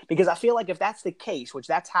for? Because I feel like if that's the case, which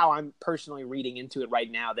that's how I'm personally reading into it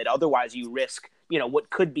right now, that otherwise you risk,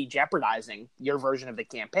 what could be jeopardizing your version of the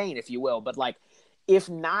campaign, if you will. But like, if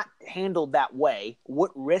not handled that way,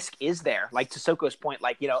 what risk is there? Like, to Soko's point,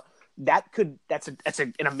 like, that's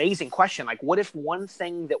an amazing question. Like, what if one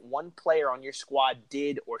thing that one player on your squad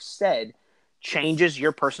did or said changes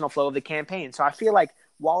your personal flow of the campaign? So I feel like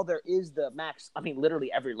while there is the max, I mean,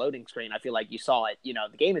 literally every loading screen, I feel like you saw it,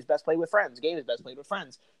 the game is best played with friends. The game is best played with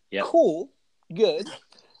friends. Yep. Cool. Good.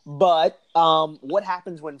 But what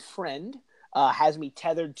happens when friend has me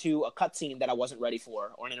tethered to a cutscene that I wasn't ready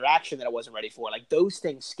for, or an interaction that I wasn't ready for? Like, those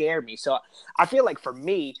things scare me. So I feel like for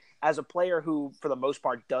me, as a player who, for the most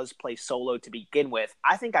part, does play solo to begin with,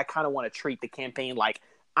 I think I kind of want to treat the campaign like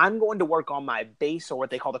I'm going to work on my base, or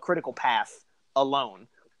what they call the critical path, alone,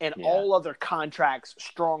 and all other contracts,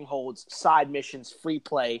 strongholds, side missions, free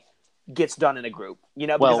play gets done in a group,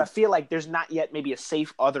 because I feel like there's not yet maybe a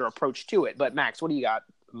safe other approach to it. But Max, what do you got?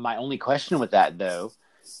 My only question with that, though,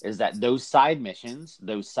 is that those side missions,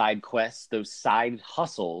 those side quests, those side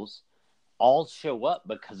hustles all show up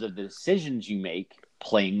because of the decisions you make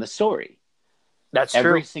playing the story. That's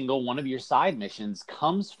Every true. single one of your side missions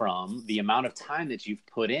comes from the amount of time that you've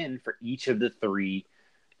put in for each of the three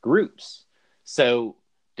groups. So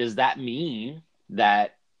does that mean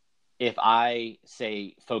that if I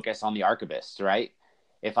say focus on the archivists, right?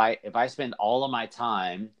 If I spend all of my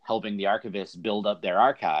time helping the archivists build up their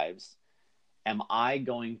archives, am I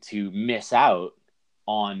going to miss out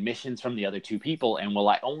on missions from the other two people? And will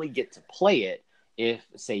I only get to play it if,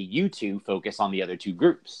 say, you two focus on the other two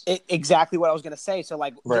groups? Exactly what I was going to say. So,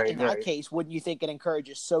 like, in that Right. case, wouldn't you think it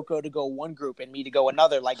encourages Soko to go one group and me to go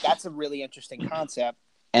another? Like, that's a really interesting concept.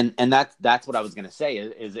 And that's what I was going to say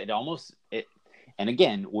is it almost it. And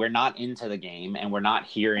again, we're not into the game, and we're not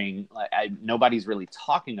hearing nobody's really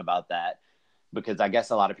talking about that, because I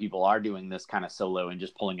guess a lot of people are doing this kind of solo and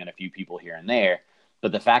just pulling in a few people here and there.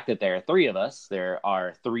 But the fact that there are three of us, there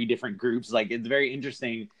are three different groups. Like, it's very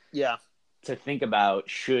interesting. Yeah. To think about,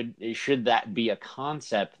 should that be a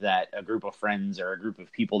concept that a group of friends or a group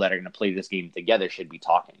of people that are going to play this game together should be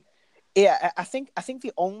talking? Yeah, I think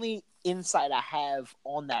the only insight I have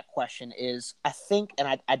on that question is, I think, and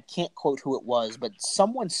I can't quote who it was, but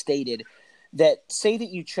someone stated that, say that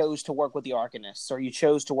you chose to work with the Arcanists, or you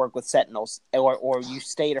chose to work with Sentinels, or you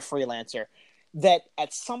stayed a freelancer, that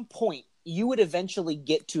at some point you would eventually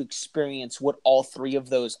get to experience what all three of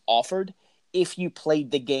those offered if you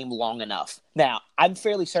played the game long enough. Now, I'm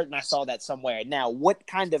fairly certain I saw that somewhere. Now, what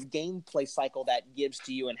kind of gameplay cycle that gives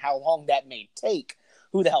to you and how long that may take,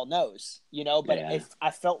 who the hell knows, But if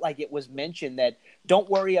I felt like it was mentioned that don't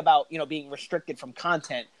worry about, being restricted from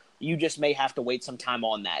content. You just may have to wait some time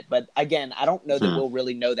on that. But again, I don't know that we'll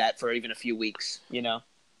really know that for even a few weeks,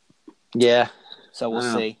 Yeah. So we'll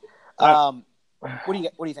see. What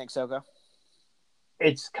do you think, Soko?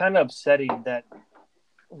 It's kind of upsetting that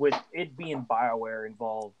with it being BioWare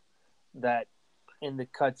involved, that in the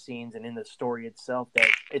cutscenes and in the story itself, that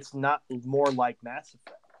it's not more like Mass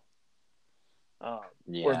Effect.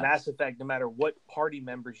 Where Mass Effect, no matter what party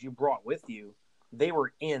members you brought with you, they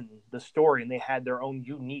were in the story and they had their own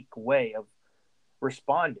unique way of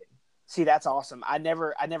responding. See, that's awesome. I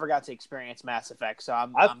never got to experience Mass Effect, so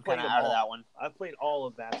I'm kind of out of that one. I've played all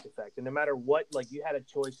of Mass Effect, and no matter what, like, you had a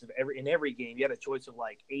choice of in every game, you had a choice of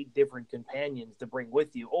like 8 different companions to bring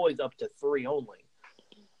with you, always up to 3 only.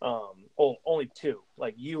 Only 2,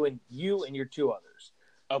 like you and your 2 others.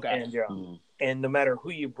 Okay. And no matter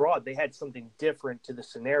who you brought, they had something different to the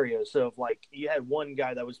scenario. So if like you had one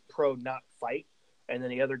guy that was pro not fight, and then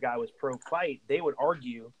the other guy was pro fight, they would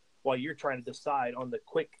argue while you're trying to decide on the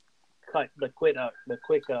quick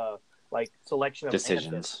selection of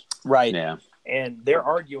decisions. answers. Right. Yeah. And they're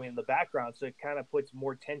arguing in the background, so it kind of puts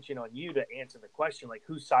more tension on you to answer the question, like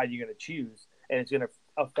whose side you're going to choose, and it's going to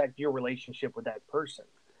affect your relationship with that person.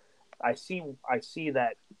 I see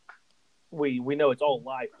that we know it's all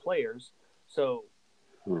live players, so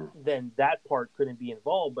then that part couldn't be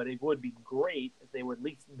involved, but it would be great if they would at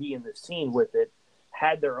least be in the scene with it,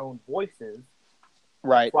 had their own voices.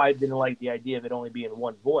 Right. I didn't like the idea of it only being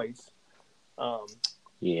one voice.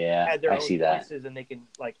 Had their own voices, and they can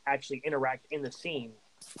like actually interact in the scene.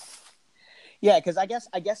 Yeah, because I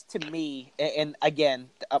guess to me, and again,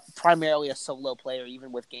 primarily a solo player,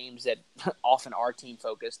 even with games that often are team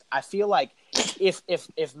focused, I feel like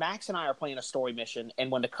if Max and I are playing a story mission,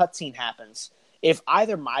 and when the cutscene happens, if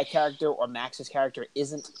either my character or Max's character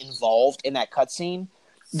isn't involved in that cutscene,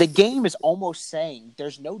 the game is almost saying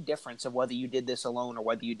there's no difference of whether you did this alone or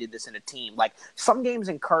whether you did this in a team. Like, some games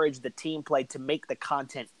encourage the team play to make the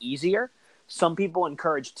content easier. Some people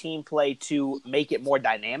encourage team play to make it more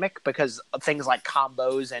dynamic because of things like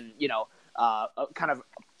combos and, kind of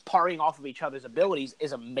parrying off of each other's abilities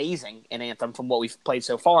is amazing in Anthem from what we've played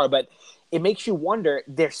so far. But it makes you wonder,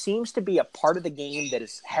 there seems to be a part of the game that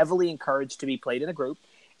is heavily encouraged to be played in a group.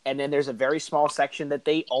 And then there's a very small section that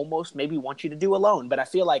they almost maybe want you to do alone. But I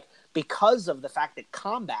feel like because of the fact that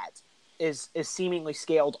combat is seemingly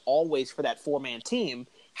scaled always for that 4-man team,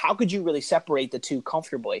 how could you really separate the two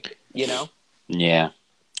comfortably, Yeah.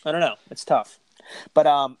 I don't know. It's tough. But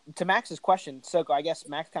to Max's question, Soko, I guess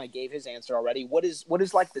Max kind of gave his answer already. What is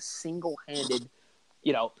like the single-handed,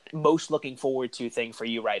 most looking forward to thing for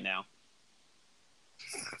you right now?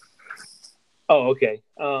 Oh, okay.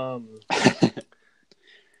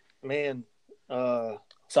 Man,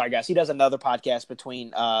 sorry guys, he does another podcast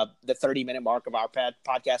between the 30-minute mark of our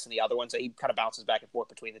podcast and the other one, so he kind of bounces back and forth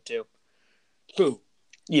between the two. Who?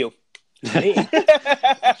 You. Me.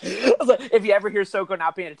 If you ever hear Soko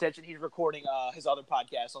not paying attention, he's recording his other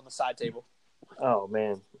podcast on the side table. Oh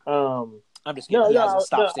man. I'm just kidding. He hasn't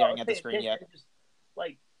stopped staring at the screen yet. Just,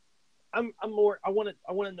 like, I'm more. I want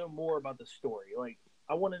to know more about the story. Like,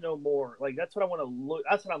 I want to know more. Like, that's what I want to look.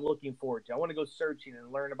 That's what I'm looking forward to. I want to go searching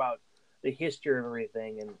and learn about the history of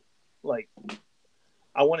everything, and like,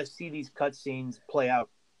 I want to see these cutscenes play out,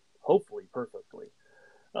 hopefully perfectly.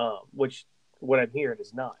 Which what I'm hearing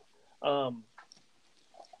is not.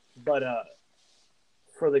 But I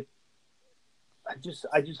just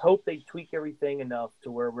hope they tweak everything enough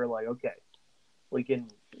to where we're like, okay, we can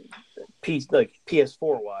PS4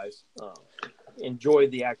 wise enjoy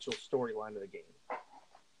the actual storyline of the game.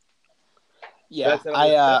 Yeah, that's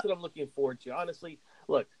what I'm looking forward to. Honestly,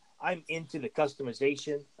 look, I'm into the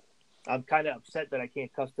customization. I'm kind of upset that I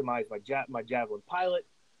can't customize my Javelin pilot.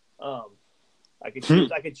 Um, I could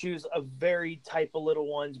choose a very type of little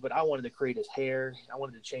ones, but I wanted to create his hair. I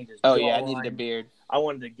wanted to change his Oh jawline. yeah, I needed a beard. I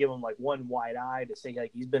wanted to give him like one wide eye to say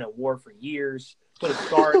like he's been at war for years. Put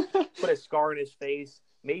a scar in his face.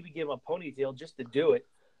 Maybe give him a ponytail just to do it.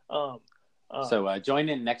 So join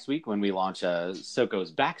in next week when we launch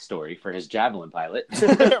Soko's backstory for his Javelin pilot.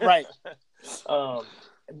 Right.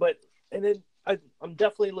 But and then I'm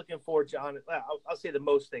definitely looking forward to I'll say the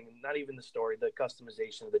most thing, not even the story, the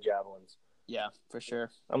customization of the javelins. Yeah, for sure.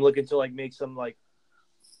 I'm looking to like make some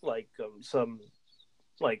some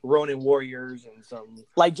Ronin warriors and some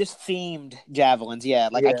like just themed javelins. Yeah,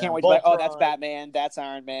 like I can't wait to be like, oh, that's Batman, that's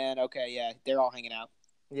Iron Man. Okay, yeah, they're all hanging out.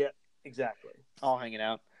 Yeah, exactly. All hanging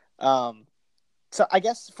out. So I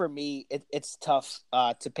guess for me, it's tough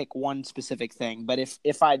to pick one specific thing. But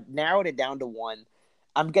if I narrowed it down to one,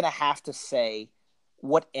 I'm gonna have to say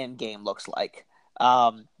what Endgame looks like.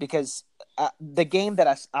 Because the game that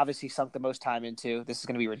I obviously sunk the most time into, this is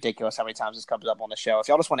going to be ridiculous how many times this comes up on the show. If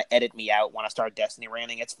y'all just want to edit me out when I start Destiny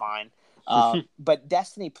ranting, it's fine. But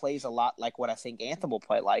Destiny plays a lot like what I think Anthem will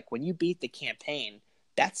play like. When you beat the campaign,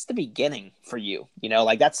 that's the beginning for you. You know,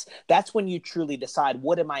 like that's when you truly decide,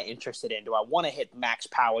 what am I interested in? Do I want to hit max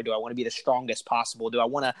power? Do I want to be the strongest possible? Do I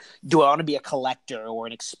want to be a collector or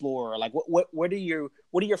an explorer? Like what are your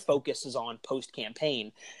focuses on post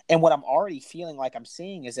campaign? And what I'm already feeling like I'm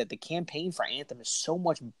seeing is that the campaign for Anthem is so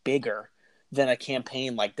much bigger than a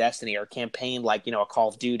campaign like Destiny or a campaign like, a Call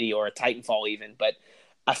of Duty or a Titanfall even. But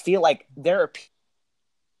I feel like there are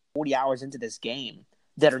 40 hours into this game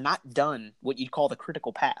that are not done what you'd call the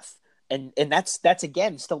critical path. And that's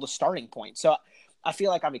again, still the starting point. So I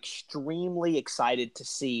feel like I'm extremely excited to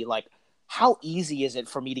see like, how easy is it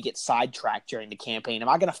for me to get sidetracked during the campaign? Am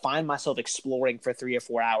I going to find myself exploring for 3 or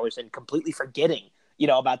 4 hours and completely forgetting,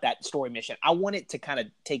 about that story mission? I want it to kind of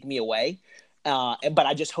take me away. But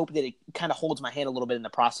I just hope that it kind of holds my hand a little bit in the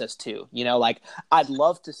process too. Like I'd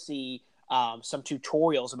love to see some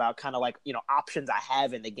tutorials about kind of like, options I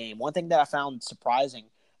have in the game. One thing that I found surprising,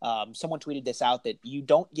 someone tweeted this out, that you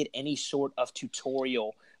don't get any sort of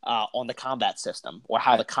tutorial on the combat system or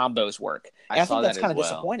how the combos work. And I think that's kind of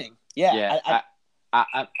disappointing. Yeah.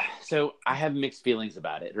 So I have mixed feelings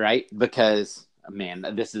about it, right? Because man,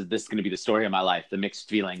 this is going to be the story of my life, the mixed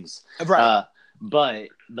feelings. Right. But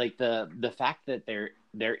like the fact that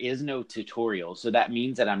there is no tutorial, so that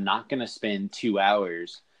means that I'm not going to spend 2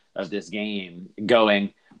 hours of this game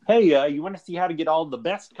going, hey, you want to see how to get all the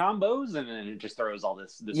best combos? And then it just throws all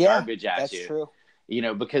this garbage at you. That's true.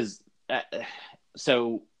 Because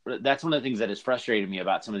so that's one of the things that has frustrated me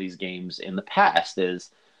about some of these games in the past is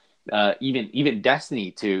even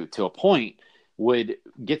Destiny to a point would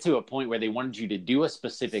get to a point where they wanted you to do a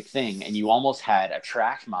specific thing and you almost had a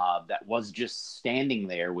trash mob that was just standing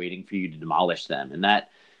there waiting for you to demolish them. And that,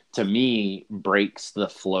 to me, breaks the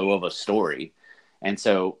flow of a story. And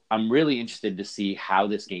so I'm really interested to see how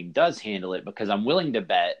this game does handle it, because I'm willing to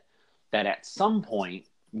bet that at some point,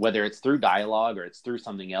 whether it's through dialogue or it's through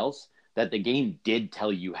something else, that the game did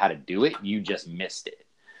tell you how to do it. You just missed it.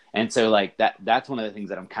 And so like that's one of the things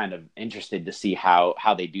that I'm kind of interested to see how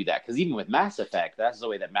they do that. Because even with Mass Effect, that's the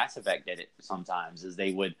way that Mass Effect did it sometimes, is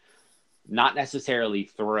they would not necessarily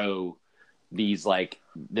throw these like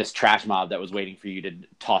this trash mob that was waiting for you to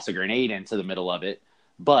toss a grenade into the middle of it,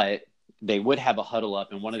 but they would have a huddle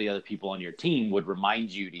up and one of the other people on your team would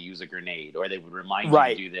remind you to use a grenade, or they would remind you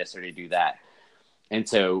to do this or to do that. And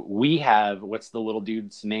so we have, what's the little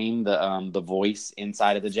dude's name? The voice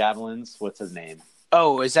inside of the javelins. What's his name?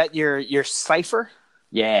 Oh, is that your Cypher?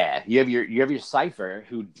 Yeah, you have your Cypher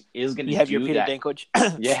who is going to. You have your Peter Dinklage.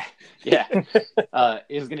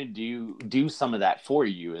 Is going to do some of that for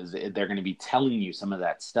you. Is they're going to be telling you some of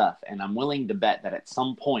that stuff, and I'm willing to bet that at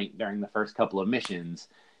some point during the first couple of missions,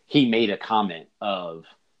 he made a comment of,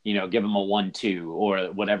 give him a 1-2 or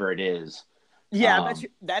whatever it is. Yeah, I bet you,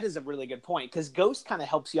 that is a really good point, because Ghost kind of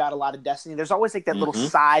helps you out a lot in Destiny. There's always like that little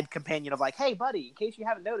side companion of like, hey, buddy, in case you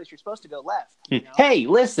haven't noticed, you're supposed to go left. Hey,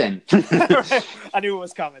 listen. I knew it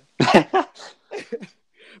was coming.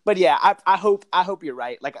 But yeah, I hope you're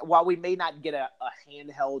right. Like, while we may not get a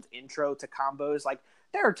handheld intro to combos, like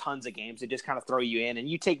there are tons of games that just kind of throw you in and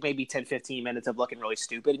you take maybe 10, 15 minutes of looking really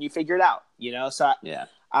stupid and you figure it out, So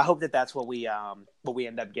I hope that's what we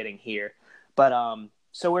end up getting here. But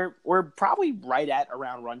so we're probably right at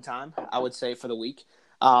around runtime, I would say, for the week.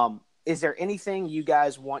 Is there anything you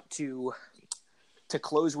guys want to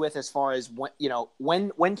close with as far as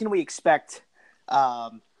when can we expect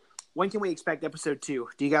when can we expect episode 2?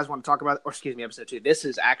 Do you guys want to talk about? Or excuse me, episode 2. This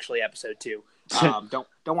is actually episode 2. Don't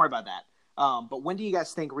worry about that. But when do you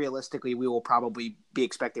guys think realistically we will probably be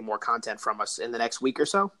expecting more content from us in the next week or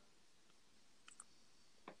so?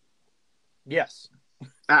 Yes.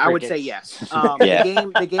 I would say yes. Yeah.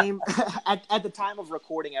 The game at the time of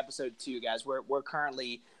recording episode 2, guys, we're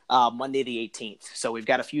currently Monday the 18th. So we've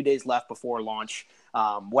got a few days left before launch.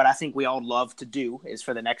 What I think we all love to do is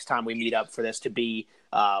for the next time we meet up for this to be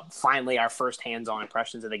finally our first hands-on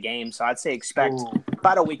impressions of the game. So I'd say expect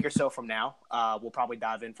about a week or so from now. We'll probably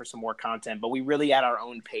dive in for some more content, but we really at our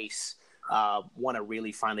own pace want to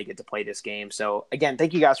really finally get to play this game. So again,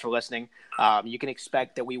 thank you guys for listening. You can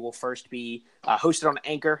expect that we will first be hosted on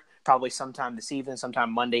Anchor probably sometime this evening,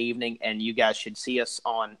 sometime Monday evening, and you guys should see us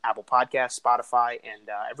on Apple Podcasts, Spotify, and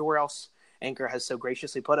everywhere else Anchor has so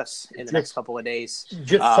graciously put us in the next couple of days.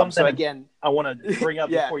 Just something so again, I want to bring up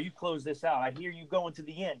Yeah. before you close this out. I hear you going to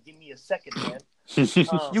the end. Give me a second, man.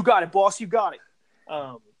 you got it, boss. You got it.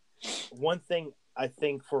 One thing I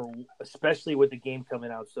think especially with the game coming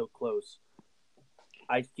out so close,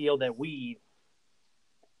 I feel that we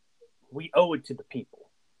owe it to the people.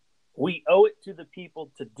 We owe it to the people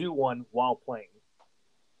to do one while playing.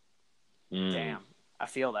 Damn, I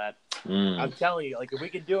feel that. I'm telling you, like if we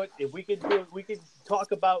could do it, we could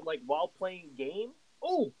talk about like while playing game.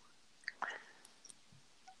 Oh,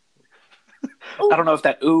 I don't know if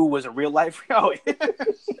that ooh was a real life. Oh,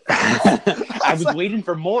 I was waiting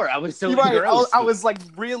for more. I was so engrossed. I was like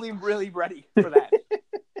really, really ready for that.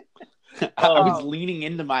 I was leaning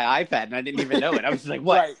into my iPad and I didn't even know it. I was like,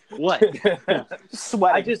 "What? Right. What?"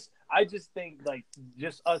 Sweating. I just think like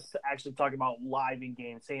just us actually talking about live in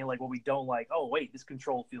game, saying like what we don't like. Oh wait, this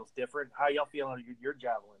control feels different. How y'all feel on your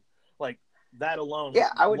javelin? Like that alone.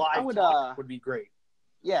 Yeah, I would would be great.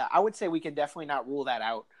 Yeah, I would say we can definitely not rule that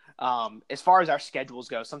out. As far as our schedules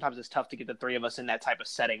go, sometimes it's tough to get the three of us in that type of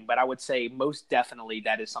setting, but I would say most definitely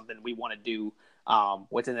that is something we want to do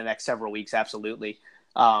within the next several weeks. Absolutely.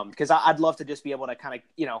 Because I'd love to just be able to kind of,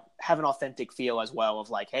 have an authentic feel as well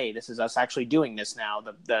of like, hey, this is us actually doing this now.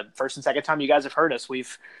 The first and second time you guys have heard us,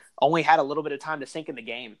 we've only had a little bit of time to sink in the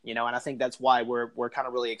game, and I think that's why we're kind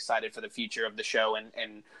of really excited for the future of the show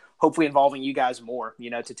and hopefully involving you guys more,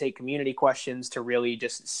 to take community questions, to really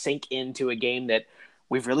just sink into a game that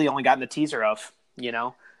we've really only gotten the teaser of,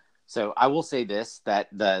 So I will say this, that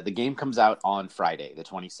the game comes out on Friday, the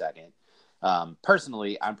 22nd.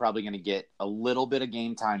 Personally, I'm probably going to get a little bit of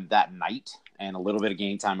game time that night and a little bit of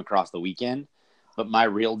game time across the weekend. But my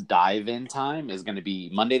real dive-in time is going to be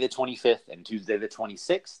Monday the 25th and Tuesday the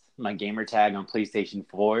 26th. My gamer tag on PlayStation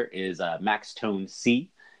 4 is MaxToneC,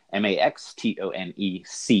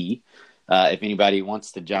 MaxTonec. If anybody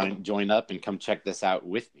wants to join up and come check this out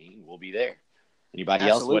with me, we'll be there. Anybody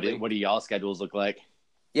Absolutely. else? What do y'all schedules look like?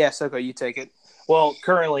 Yeah, Soko, you take it. Well,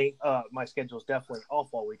 currently, my schedule is definitely off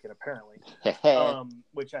all weekend, apparently,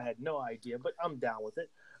 which I had no idea, but I'm down with it.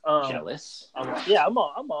 Jealous. I'm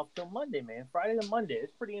off till Monday, man. Friday to Monday.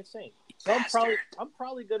 It's pretty insane. So I'm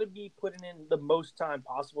probably going to be putting in the most time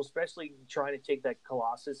possible, especially trying to take that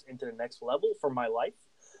Colossus into the next level for my life.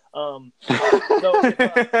 So on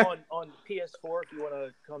PS4, if you want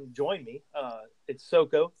to come join me, it's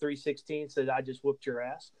Soko316 says I just whooped your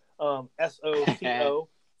ass. SOCO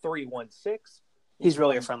 316. He's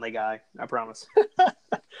really a friendly guy, I promise.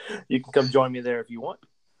 You can come join me there if you want.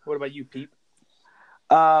 What about you, Pete?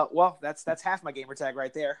 Well, that's half my gamer tag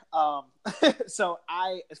right there. So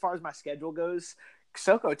as far as my schedule goes,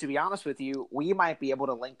 Soko, to be honest with you, we might be able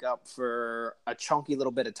to link up for a chunky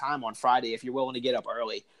little bit of time on Friday if you're willing to get up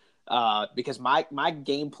early. Because my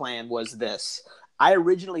game plan was this. I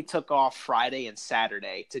originally took off Friday and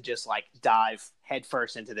Saturday to just like dive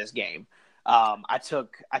headfirst into this game. I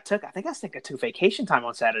took vacation time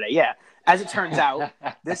on Saturday. Yeah. As it turns out,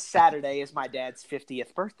 this Saturday is my dad's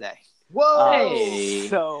 50th birthday. Whoa! Hey.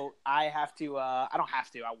 So I have to. I don't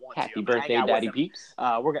have to. I want to. Happy birthday, Daddy Peeps.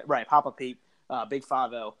 We're right, Papa Peep, Big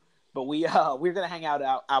 5-0. But we're gonna hang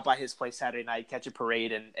out by his place Saturday night, catch a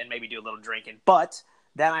parade, and maybe do a little drinking. But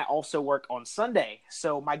then I also work on Sunday,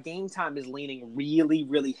 so my game time is leaning really,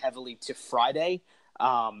 really heavily to Friday.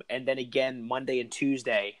 And then again, Monday and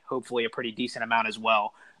Tuesday, hopefully a pretty decent amount as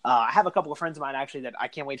well. I have a couple of friends of mine actually that I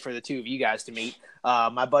can't wait for the two of you guys to meet.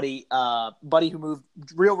 My buddy who moved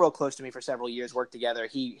real close to me for several years, worked together.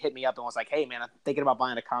 He hit me up and was like, "Hey man, I'm thinking about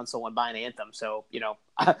buying a console and buying Anthem. So,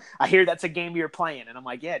 I hear that's a game you're playing." And I'm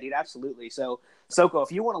like, "Yeah, dude, absolutely." So Soko,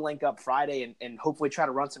 if you want to link up Friday and hopefully try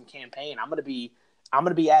to run some campaign, I'm going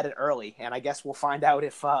to be at it early. And I guess we'll find out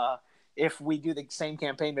if if we do the same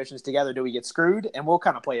campaign missions together, do we get screwed? And we'll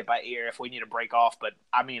kind of play it by ear if we need to break off. But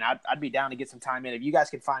I mean, I'd be down to get some time in. If you guys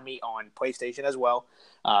can find me on PlayStation as well,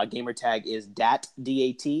 gamer tag is DAT,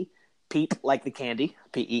 D-A-T, Peep like the candy,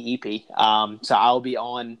 P-E-E-P. So I'll be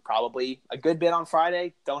on probably a good bit on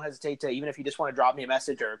Friday. Don't hesitate to, even if you just want to drop me a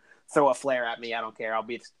message or throw a flare at me, I don't care. I'll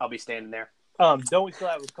be standing there. Don't we still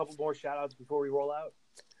have a couple more shout outs before we roll out?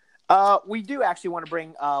 We do actually want to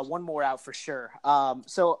bring one more out for sure.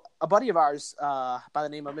 So a buddy of ours by the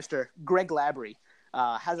name of Mr. Greg Labry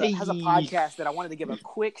has a podcast that I wanted to give a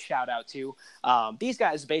quick shout out to. These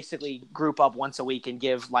guys basically group up once a week and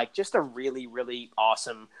give like just a really, really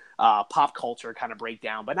awesome pop culture kind of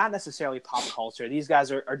breakdown, but not necessarily pop culture. These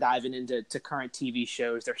guys are diving into current TV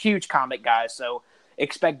shows. They're huge comic guys, so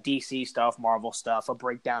expect DC stuff, Marvel stuff, a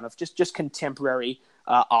breakdown of just contemporary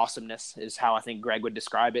awesomeness is how I think Greg would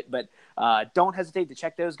describe it. But don't hesitate to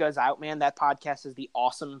check those guys out, man. That podcast is the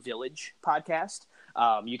Awesome Village podcast.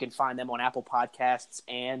 You can find them on Apple Podcasts,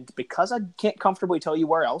 and because I can't comfortably tell you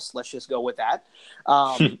where else, let's just go with that.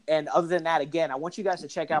 And other than that, again, I want you guys to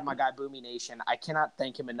check out my guy Boomy Nation. I cannot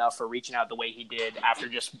thank him enough for reaching out the way he did after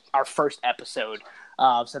just our first episode.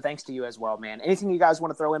 So thanks to you as well, man. Anything you guys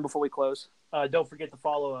want to throw in before we close? Don't forget to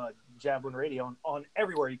follow Javelin Radio on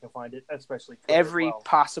everywhere you can find it, especially Twitter every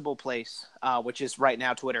possible place, which is right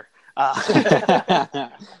now Twitter. But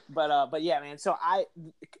yeah, man. So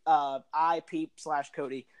I Peep /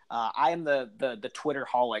 Cody. I am the Twitter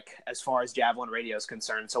holic as far as Javelin Radio is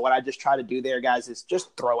concerned. So what I just try to do there, guys, is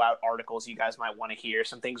just throw out articles you guys might want to hear,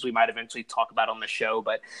 some things we might eventually talk about on the show.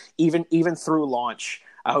 But even through launch,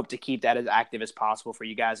 I hope to keep that as active as possible for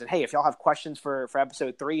you guys. And hey, if y'all have questions for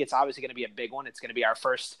episode 3, it's obviously going to be a big one. It's going to be our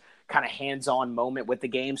first kind of hands-on moment with the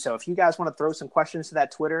game. So if you guys want to throw some questions to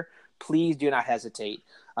that Twitter, please do not hesitate.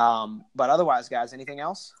 But otherwise, guys, anything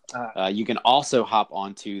else? You can also hop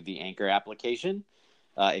onto the Anchor application.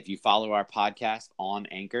 If you follow our podcast on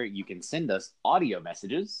Anchor, you can send us audio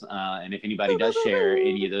messages. And if anybody does share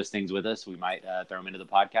any of those things with us, we might throw them into the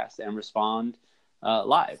podcast and respond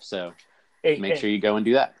live. So make sure you go and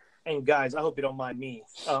do that. And guys, I hope you don't mind me.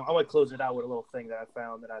 I'm going to close it out with a little thing that I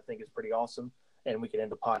found that I think is pretty awesome. And we can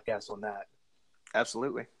end the podcast on that.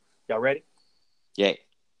 Absolutely. Y'all ready? Yay.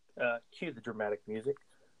 Cue the dramatic music.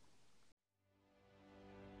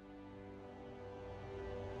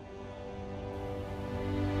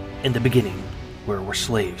 In the beginning, we were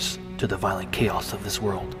slaves to the violent chaos of this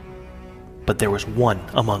world. But there was one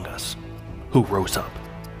among us who rose up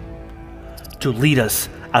to lead us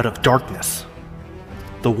out of darkness.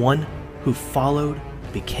 The one who followed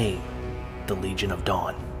became the Legion of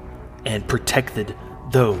Dawn and protected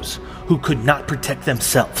those who could not protect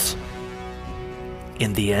themselves.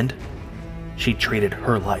 In the end, she traded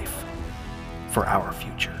her life for our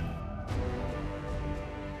future.